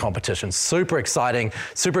win that competition. Super exciting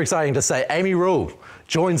to say. Amy Rule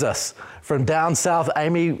joins us from down south.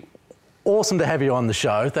 Amy, awesome to have you on the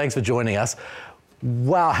show. Thanks for joining us.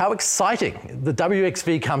 Wow, how exciting. The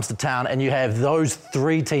WXV comes to town and you have those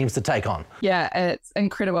 3 teams to take on. Yeah, it's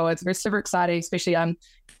incredible. It's super exciting, especially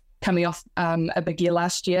coming off a big year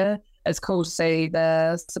last year. It's cool to see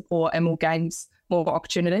the support and more games, more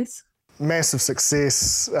opportunities. Massive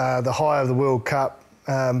success, the high of the World Cup,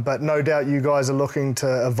 but no doubt you guys are looking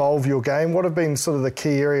to evolve your game. What have been sort of the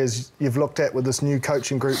key areas you've looked at with this new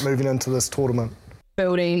coaching group moving into this tournament?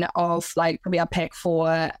 Building of probably our pack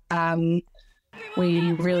 4,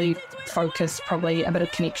 we really focus probably a bit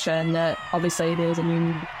of connection. Obviously, there's a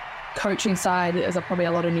new coaching side. There's probably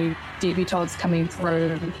a lot of new debutants coming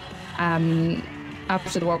through.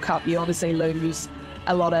 After the World Cup, you obviously lose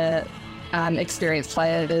a lot of experienced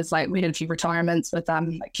players. We had a few retirements with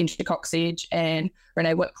Kensha Cox-Edge and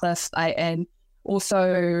Renee Whitcliffe, and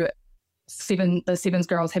also the sevens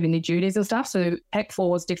girls having their duties and stuff. So Pack 4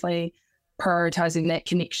 was definitely prioritising that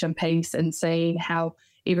connection piece and seeing how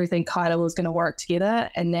everything kind of was going to work together.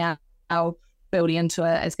 And now building into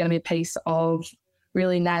it is going to be a piece of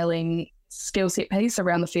really nailing skill set piece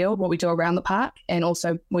around the field, what we do around the park, and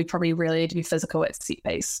also we probably really need to be physical at set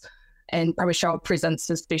piece and probably show a presence,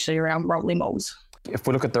 especially around rolling mauls. If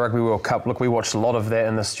we look at the Rugby World Cup, we watched a lot of that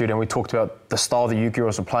in the studio. We talked about the style that you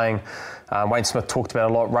girls were playing. Wayne Smith talked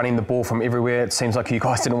about a lot, running the ball from everywhere. It seems like you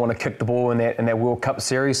guys didn't want to kick the ball in that World Cup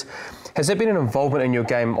series. Has there been an involvement in your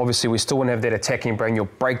game? Obviously, we still want to have that attacking brain. Your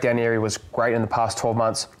breakdown area was great in the past 12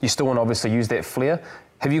 months. You still want to obviously use that flair.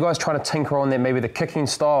 Have you guys tried to tinker on that, maybe the kicking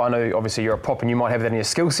style? I know obviously you're a prop and you might have that in your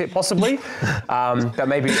skill set possibly, but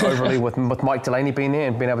maybe overly with Mike Delaney being there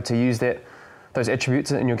and being able to use those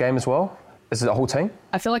attributes in your game as well? Is it the whole team?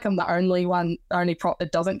 I feel like I'm the only prop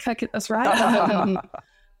that doesn't kick at this rate.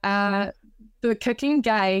 The kicking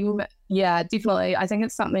game, yeah, definitely. I think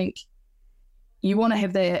it's something you want to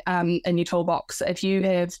have that in your toolbox. If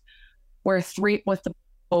we're a threat with the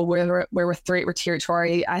ball, we're a threat with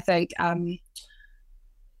territory, I think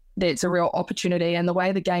that's a real opportunity. And the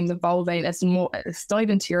way the game's evolving, it's not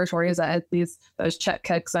even territory, is it? There's those chip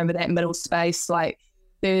kicks over that middle space.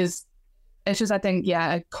 It's just, I think,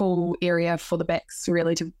 yeah, a cool area for the backs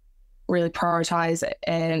really to really prioritise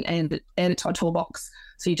and add it to our toolbox.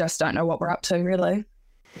 So you just don't know what we're up to, really.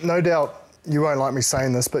 No doubt you won't like me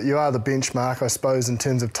saying this, but you are the benchmark, I suppose, in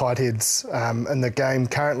terms of tight heads in the game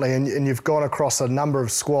currently, and you've gone across a number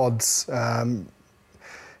of squads.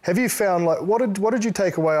 Have you found, what did you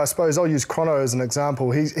take away? I suppose I'll use Chrono as an example.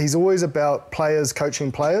 He's always about players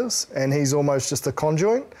coaching players, and he's almost just a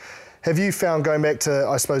conduit. Have you found, going back to,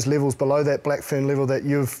 I suppose, levels below that Blackfern level, that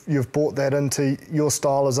you've brought that into your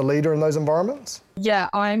style as a leader in those environments? Yeah,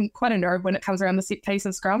 I'm quite a nerd when it comes around the set piece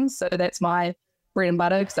and scrums, so that's my bread and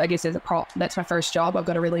butter, because I guess as a prop, that's my first job. I've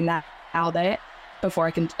got to really nail that before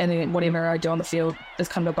I can, and then whatever I do on the field is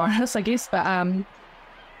kind of a bonus, I guess. But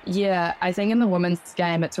yeah, I think in the women's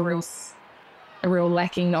game, it's a real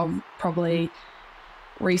lacking of probably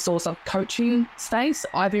resource of coaching space.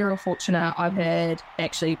 I've been real fortunate. I've had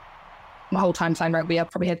actually my whole time playing rugby, I've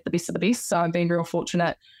probably had the best of the best. So I've been real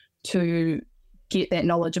fortunate to get that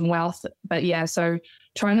knowledge and wealth. But yeah, so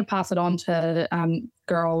trying to pass it on to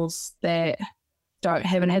girls that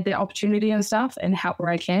haven't had that opportunity and stuff, and help where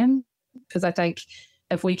I can. Because I think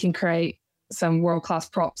if we can create some world-class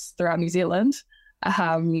props throughout New Zealand, it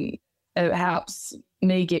helps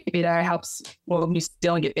me get better, it helps New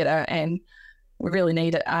Zealand get better, and we really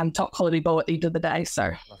need it. Top quality ball at the end of the day,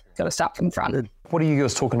 so got to start from the front. What are you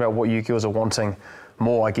girls talking about, what you girls are wanting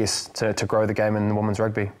more, I guess, to grow the game in the women's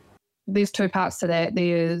rugby? There's two parts to that.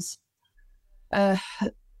 There's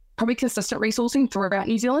probably consistent resourcing throughout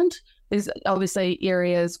New Zealand. There's obviously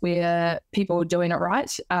areas where people are doing it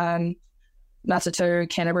right. Matatu,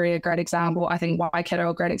 Canterbury, a great example. I think Waikato,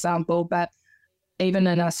 a great example. But even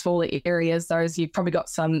in our smaller areas, you've probably got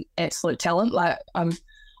some absolute talent.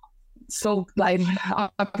 Still,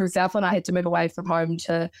 up from Southland, I had to move away from home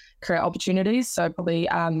to create opportunities. So probably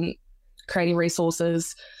creating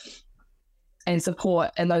resources and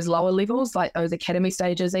support in those lower levels, like those academy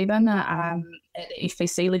stages even, at the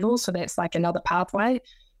FBC level. So that's like another pathway.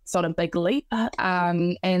 It's not a big leap.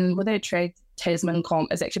 And with that Tasman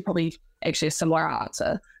comp, it's actually a similar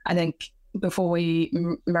answer. I think before we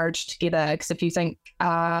merge together, because if you think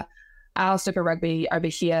our Super Rugby over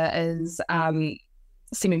here is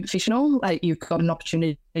semi-professional, you've got an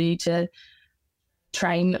opportunity to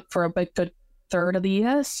train for a good third of the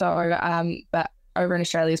year. So, but over in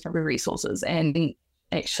Australia is probably resources and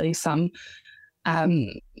actually some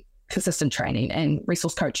consistent training and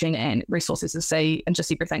resource coaching and resources to see and just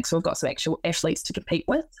everything. So we've got some actual athletes to compete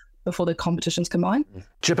with before the competitions combine.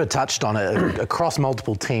 Chipper touched on it across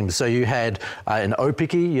multiple teams. So you had in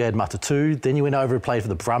Opiki, you had Matatu, then you went over and played for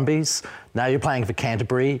the Brumbies. Now you're playing for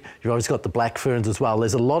Canterbury. You've always got the Black Ferns as well.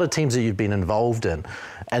 There's a lot of teams that you've been involved in,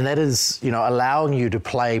 and that is, allowing you to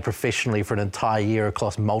play professionally for an entire year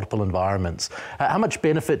across multiple environments. How much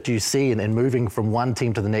benefit do you see in moving from one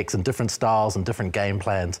team to the next in different styles and different game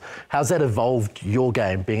plans? How's that evolved your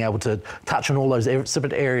game, being able to touch on all those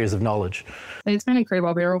different areas of knowledge? It's been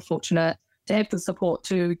incredible. We're all fortunate to have the support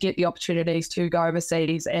to get the opportunities to go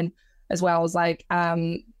overseas, and as well as I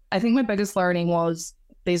think my biggest learning was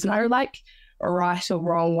there's no a right or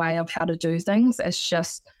wrong way of how to do things. It's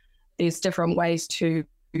just there's different ways to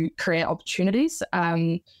create opportunities.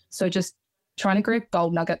 So just trying to grab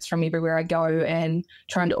gold nuggets from everywhere I go and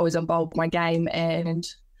trying to always evolve my game and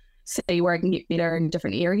see where I can get better in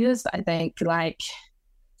different areas. I think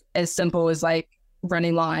as simple as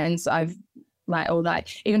running lines, I've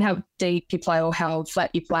even how deep you play or how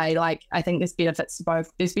flat you play. Like, I think there's benefits to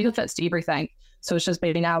both. There's benefits to everything. So it's just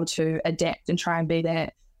being able to adapt and try and be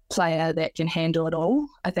that player that can handle it all.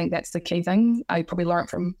 I think that's the key thing I probably learned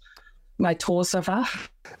from my tour so far.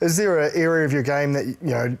 Is there an area of your game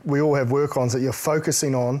that, we all have work-ons that you're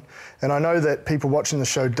focusing on? And I know that people watching the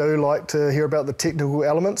show do like to hear about the technical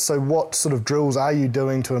elements. So what sort of drills are you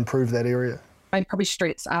doing to improve that area? I probably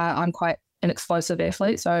strengths. I'm quite an explosive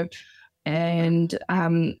athlete. So, and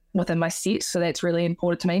within my set, so that's really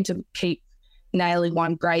important to me to keep nailing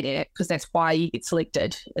one great at, because that's why you get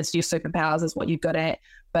selected. It's your superpowers is what you're good at.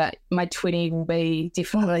 But my 20 will be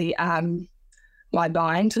definitely my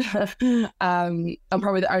bind. I'm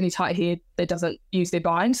probably the only tight head that doesn't use their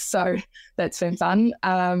bind, so that's been fun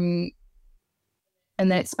in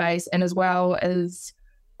that space. And as well as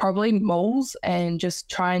probably mauls and just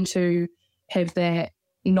trying to have that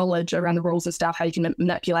knowledge around the rules and stuff, how you can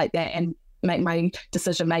manipulate that and make my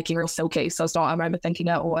decision making real silky. So it's not I'm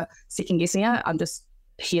overthinking it or second guessing it. I'm just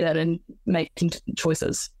headed and making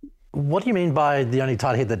choices. What do you mean by the only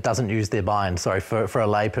tight head that doesn't use their bind? Sorry, for a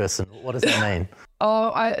lay person, what does that mean?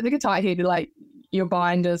 I think a tight head, like your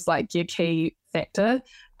bind is like your key factor.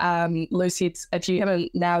 Loose heads, if you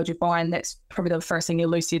haven't nailed your bind, that's probably the first thing your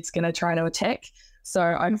loose head's going to try to attack. So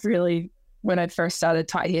I've really, when I first started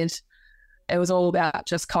tight head, it was all about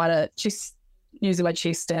just kind of just using my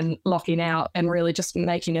chest and locking out and really just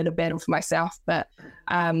making it a battle for myself. But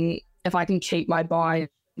if I can keep my bind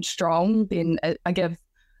strong, then I give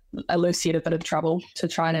a loose head a bit of trouble to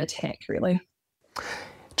try and attack, really.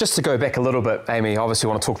 Just to go back a little bit, Amy, obviously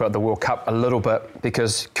want to talk about the World Cup a little bit,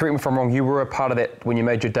 because correct me if I'm wrong, you were a part of that when you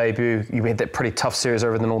made your debut. You had that pretty tough series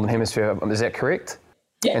over in the Northern Hemisphere. Is that correct?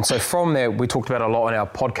 Yeah. And so from there, we talked about a lot in our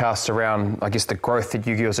podcast around, I guess, the growth that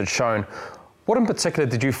you girls had shown. What in particular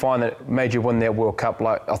did you find that made you win that World Cup?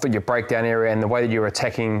 Like, I thought your breakdown area and the way that you were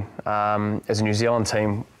attacking as a New Zealand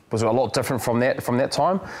team was a lot different from that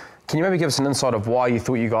time. Can you maybe give us an insight of why you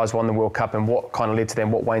thought you guys won the World Cup and what kind of led to them,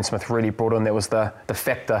 what Wayne Smith really brought in that was the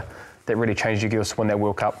factor that really changed you girls to win that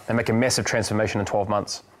World Cup and make a massive transformation in 12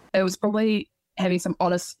 months? It was probably having some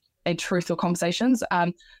honest and truthful conversations.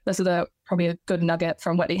 This is probably a good nugget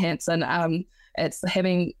from Whitney Hansen. It's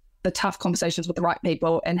having the tough conversations with the right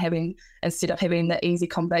people and instead of having the easy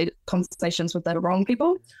conversations with the wrong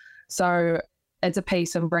people. So it's a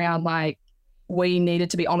piece around like we needed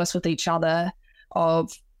to be honest with each other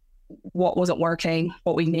of what wasn't working,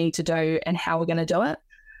 what we need to do, and how we're going to do it.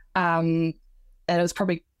 And it was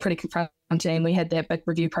probably pretty confronting. We had that big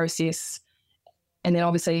review process, and then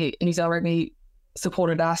obviously New Zealand Rugby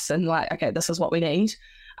supported us and like, okay, this is what we need.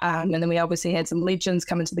 And then we obviously had some legends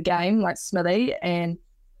come into the game like Smithy, and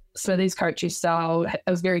Smithy's coaching style, it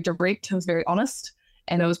was very direct, it was very honest,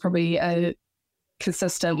 and it was probably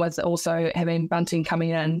consistent with also having Bunting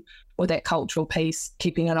coming in with that cultural piece,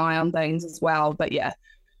 keeping an eye on things as well. But yeah,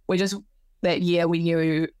 that year we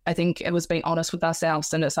knew, I think it was being honest with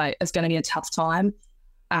ourselves, and it's like, it's going to be a tough time.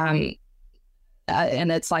 And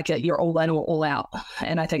it's like you're all in or all out.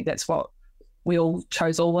 And I think that's what we all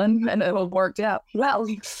chose, all in, and it all worked out well.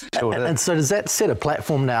 Sure. And so does that set a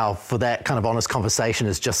platform now for that kind of honest conversation?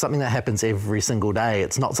 Is just something that happens every single day?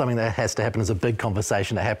 It's not something that has to happen as a big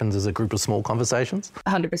conversation, it happens as a group of small conversations?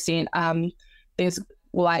 100%. There's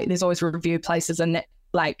always review places and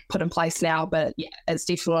like put in place now, but yeah, it's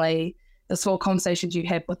definitely the small conversations you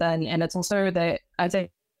have within. And it's also that I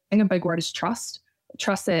think a big word is trust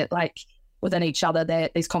that like within each other,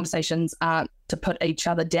 that these conversations aren't to put each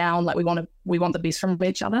other down. Like we want the best from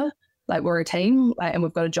each other. Like we're a team, and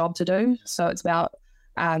we've got a job to do. So it's about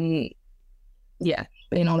being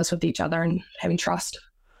honest with each other and having trust.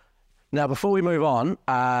 Now, before we move on,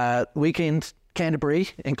 weekend Canterbury,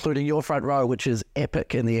 including your front row, which is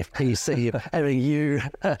epic in the FPC. Having you,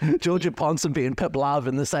 Georgia Ponsonby and Pip Love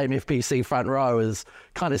in the same FPC front row is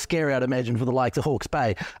kind of scary, I'd imagine, for the likes of Hawke's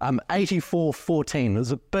Bay. 84-14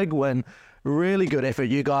 was a big win, really good effort.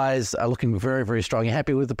 You guys are looking very, very strong. You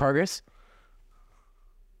happy with the progress?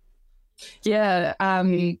 Yeah,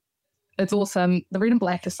 it's awesome. The red and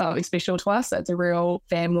black is something special to us. It's a real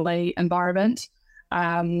family environment.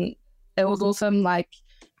 It was awesome, like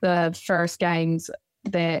the first games,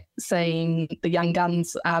 that seeing the young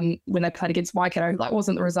guns when they played against Waikato, like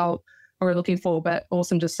wasn't the result we were looking for, but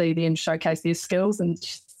awesome to see them showcase their skills and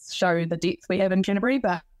show the depth we have in Canterbury.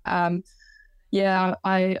 But yeah,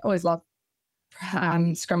 I always love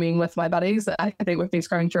scrumming with my buddies. I think we've been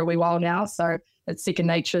scrumming for a wee while now, so it's second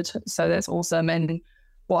nature. So that's awesome. And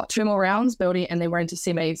 2 more rounds building, and then we're into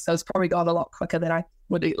semis. So it's probably gone a lot quicker than I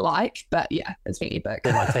would like. But yeah, it's been epic.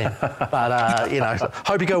 They're my team. But,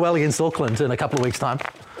 hope you go well against Auckland in a couple of weeks' time.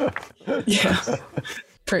 Yeah.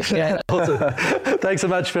 Appreciate it. Awesome. Thanks so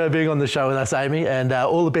much for being on the show with us, Amy, and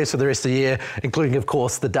all the best for the rest of the year, including, of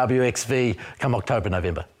course, the WXV come October,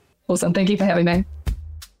 November. Awesome. Thank you for having me.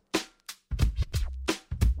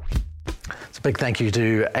 Big thank you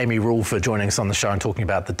to Amy Rule for joining us on the show and talking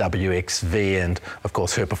about the WXV and, of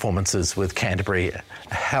course, her performances with Canterbury.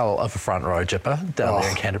 A hell of a front row jipper down there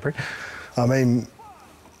in Canterbury. I mean,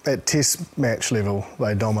 at test match level,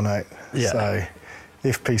 they dominate. Yeah. So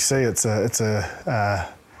FPC, it's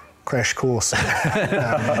a crash course.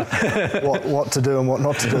 What to do and what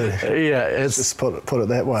not to do. Yeah, it's just put it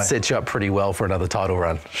that way. Sets you up pretty well for another title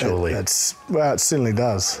run, surely. It certainly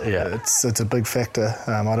does. Yeah, it's a big factor.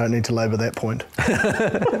 I don't need to labour that point.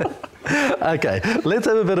 Okay, let's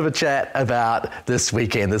have a bit of a chat about this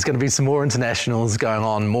weekend. There's going to be some more internationals going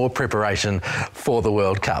on, more preparation for the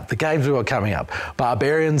World Cup. The games we've got coming up: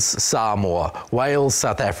 Barbarians, Samoa; Wales,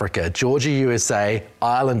 South Africa; Georgia, USA;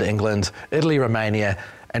 Ireland, England; Italy, Romania;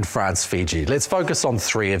 and France, Fiji. Let's focus on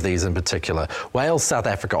 3 of these in particular. Wales, South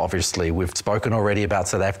Africa, obviously. We've spoken already about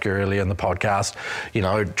South Africa earlier in the podcast,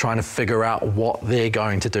 trying to figure out what they're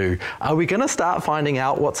going to do. Are we going to start finding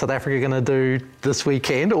out what South Africa are going to do this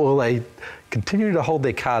weekend, or will they continue to hold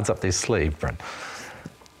their cards up their sleeve, Brent?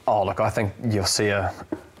 Oh, look, I think you'll see a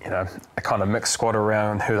kind of mixed squad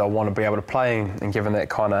around who they'll want to be able to play and given that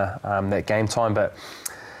kind of that game time, but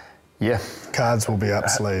yeah. Cards will be up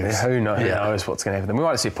sleeves. Who knows what's going to happen. We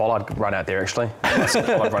might see Pollard run out there, actually.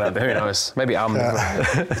 Who knows? Maybe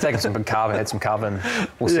he's taken some big carve and had some cover, and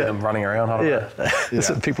we'll see him running around. I don't know.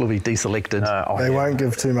 So people will be deselected. They won't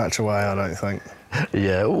give too much away, I don't think.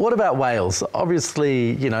 Yeah. What about Wales?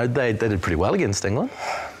 Obviously, they did pretty well against England.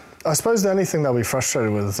 I suppose the only thing they'll be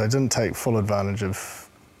frustrated with is they didn't take full advantage of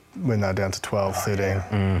when they're down to 12,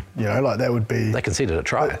 13. That would be... They conceded a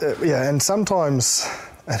try. And sometimes...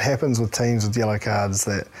 it happens with teams with yellow cards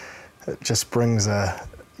that it just brings a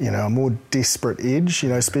more desperate edge,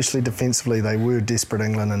 especially defensively. They were desperate,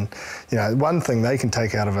 England, and, one thing they can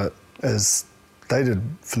take out of it is they did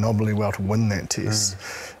phenomenally well to win that test.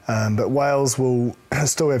 But Wales will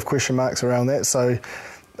still have question marks around that. So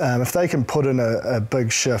if they can put in a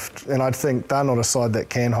big shift, and I think they're not a side that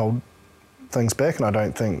can hold things back, and I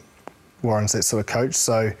don't think Warren's that sort of coach.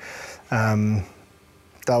 So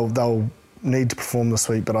they'll need to perform this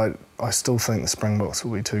week, but I still think the Springboks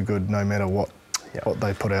will be too good no matter what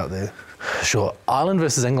they put out there. Sure. Ireland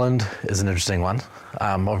versus England is an interesting one.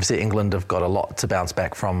 Obviously, England have got a lot to bounce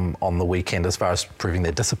back from on the weekend as far as proving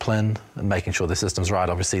their discipline and making sure their system's right.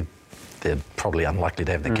 Obviously, they're probably unlikely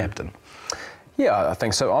to have their captain. Yeah, I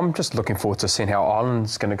think so. I'm just looking forward to seeing how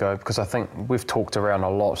Ireland's going to go, because I think we've talked around a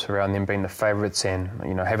lot around them being the favourites and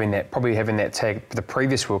having that tag the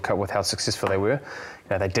previous World Cup with how successful they were.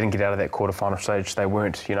 They didn't get out of that quarterfinal stage. They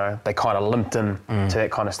weren't. They kind of limped in to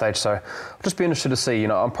that kind of stage. So I'll just be interested to see.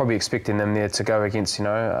 I'm probably expecting them there to go against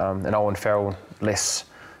an Owen Farrell less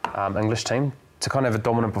English team to kind of have a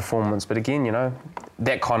dominant performance. But again,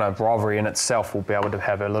 that kind of rivalry in itself will be able to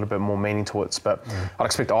have a little bit more meaning to it. But I'd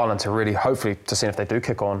expect Ireland to really, hopefully, to see if they do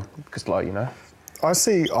kick on. Because, I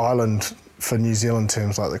see Ireland, for New Zealand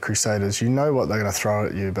terms, like the Crusaders, you know what they're going to throw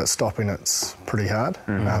at you, but stopping it's pretty hard.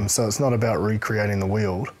 So it's not about recreating the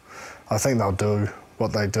wheel. I think they'll do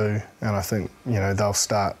what they do, and I think, they'll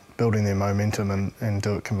start building their momentum and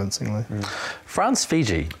do it convincingly. France,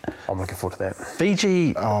 Fiji. I'm looking forward to that.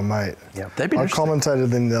 Fiji. Oh, mate. Yeah. I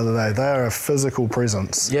commentated them the other day. They are a physical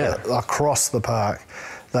presence across the park.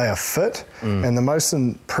 They are fit, and the most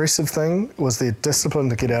impressive thing was their discipline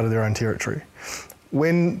to get out of their own territory.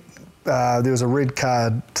 When there was a red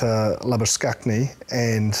card to Labuskakny,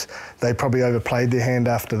 and they probably overplayed their hand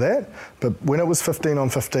after that. But when it was 15 on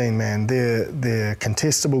 15, man, their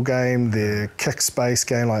contestable game, their kick space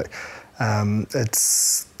game,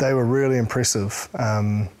 they were really impressive.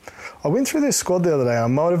 I went through their squad the other day. I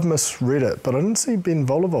might have misread it, but I didn't see Ben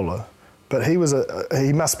Volavola. But he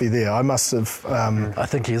must be there. I must have. I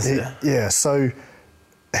think he is there. Yeah, so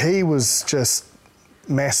he was just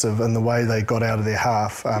massive in the way they got out of their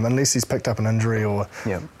half, unless he's picked up an injury or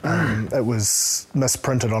it was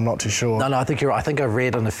misprinted. I'm not too sure. No, I think you're right. I think I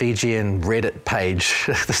read on the Fijian Reddit page,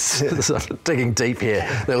 digging deep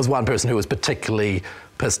here, there was one person who was particularly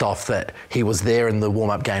pissed off that he was there in the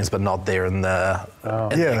warm-up games but not there in the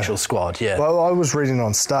actual squad. Yeah. Well, I was reading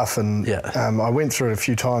on stuff and I went through it a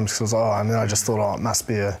few times because and then I just thought, it must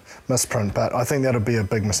be a misprint. But I think that'll be a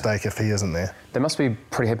big mistake if he isn't there. They must be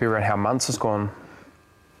pretty happy around how Muntz has gone.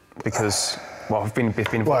 Because Well, I've been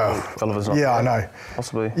involved with Oliver's not. Yeah, I know.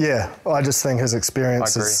 Possibly. Yeah, I just think his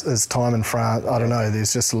experience, his time in France, I don't know,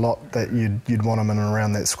 there's just a lot that you'd want him in and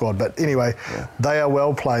around that squad. But anyway, they are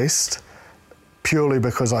well placed purely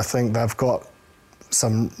because I think they've got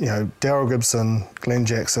some, Daryl Gibson, Glenn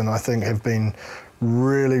Jackson, I think have been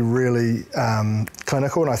really, really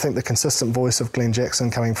clinical, and I think the consistent voice of Glenn Jackson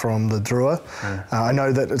coming from the Drua. I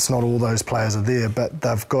know that it's not all those players are there, but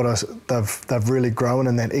they've really grown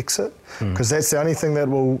in that exit, because that's the only thing that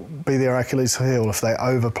will be their Achilles heel if they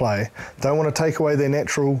overplay. Don't want to take away their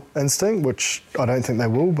natural instinct, which I don't think they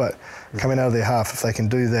will, but coming out of their half, if they can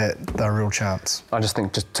do that, they're a real chance. I just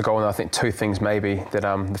think, just to go on, I think two things maybe that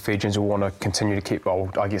the Fijians will want to continue to keep,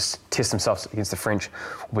 I guess, test themselves against the French,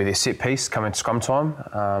 will be their set piece coming scrum time.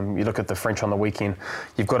 You look at the French on the weekend,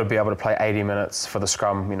 you've got to be able to play 80 minutes for the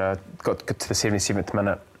scrum, got to the 77th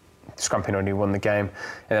minute, scrum penalty, win the game,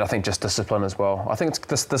 and then I think just discipline as well. I think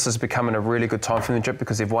this is becoming a really good time for them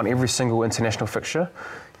because they've won every single international fixture.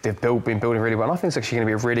 They've been building really well. And I think it's actually going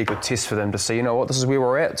to be a really good test for them to see, this is where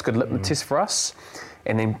we're at. It's a good litmus test for us.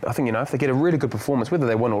 And then I think, if they get a really good performance, whether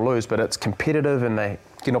they win or lose, but it's competitive and they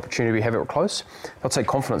get an opportunity to have it close, they'll take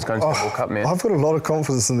confidence going to the World Cup, man. I've got a lot of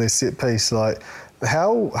confidence in their set piece. Like,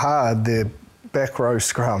 how hard their back row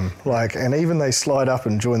scrum, and even they slide up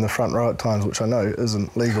and join the front row at times, which I know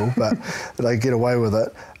isn't legal, but they get away with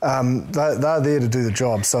it. They're there to do the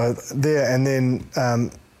job. So there, and then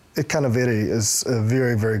Ikanaveri is a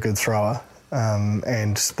very, very good thrower.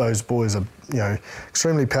 And those boys are,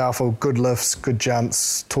 extremely powerful, good lifts, good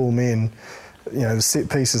jumps, tall men. The set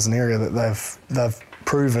piece is an area that they've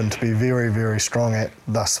proven to be very, very strong at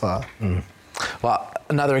thus far. Well,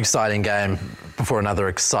 another exciting game before another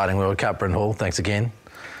exciting World Cup, Bryn Hall. Thanks again.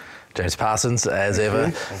 James Parsons, as ever.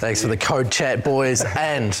 Thanks for the code chat, boys.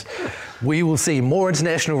 And we will see more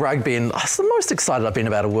international rugby, and that's the most excited I've been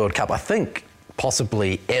about a World Cup, I think,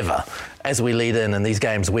 possibly ever, as we lead in these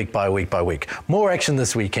games week by week by week. More action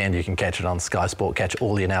this weekend. You can catch it on Sky Sport. Catch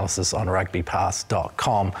all the analysis on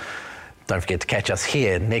rugbypass.com. Don't forget to catch us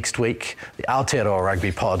here next week, the Aotearoa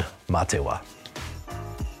Rugby Pod. Mā te wā.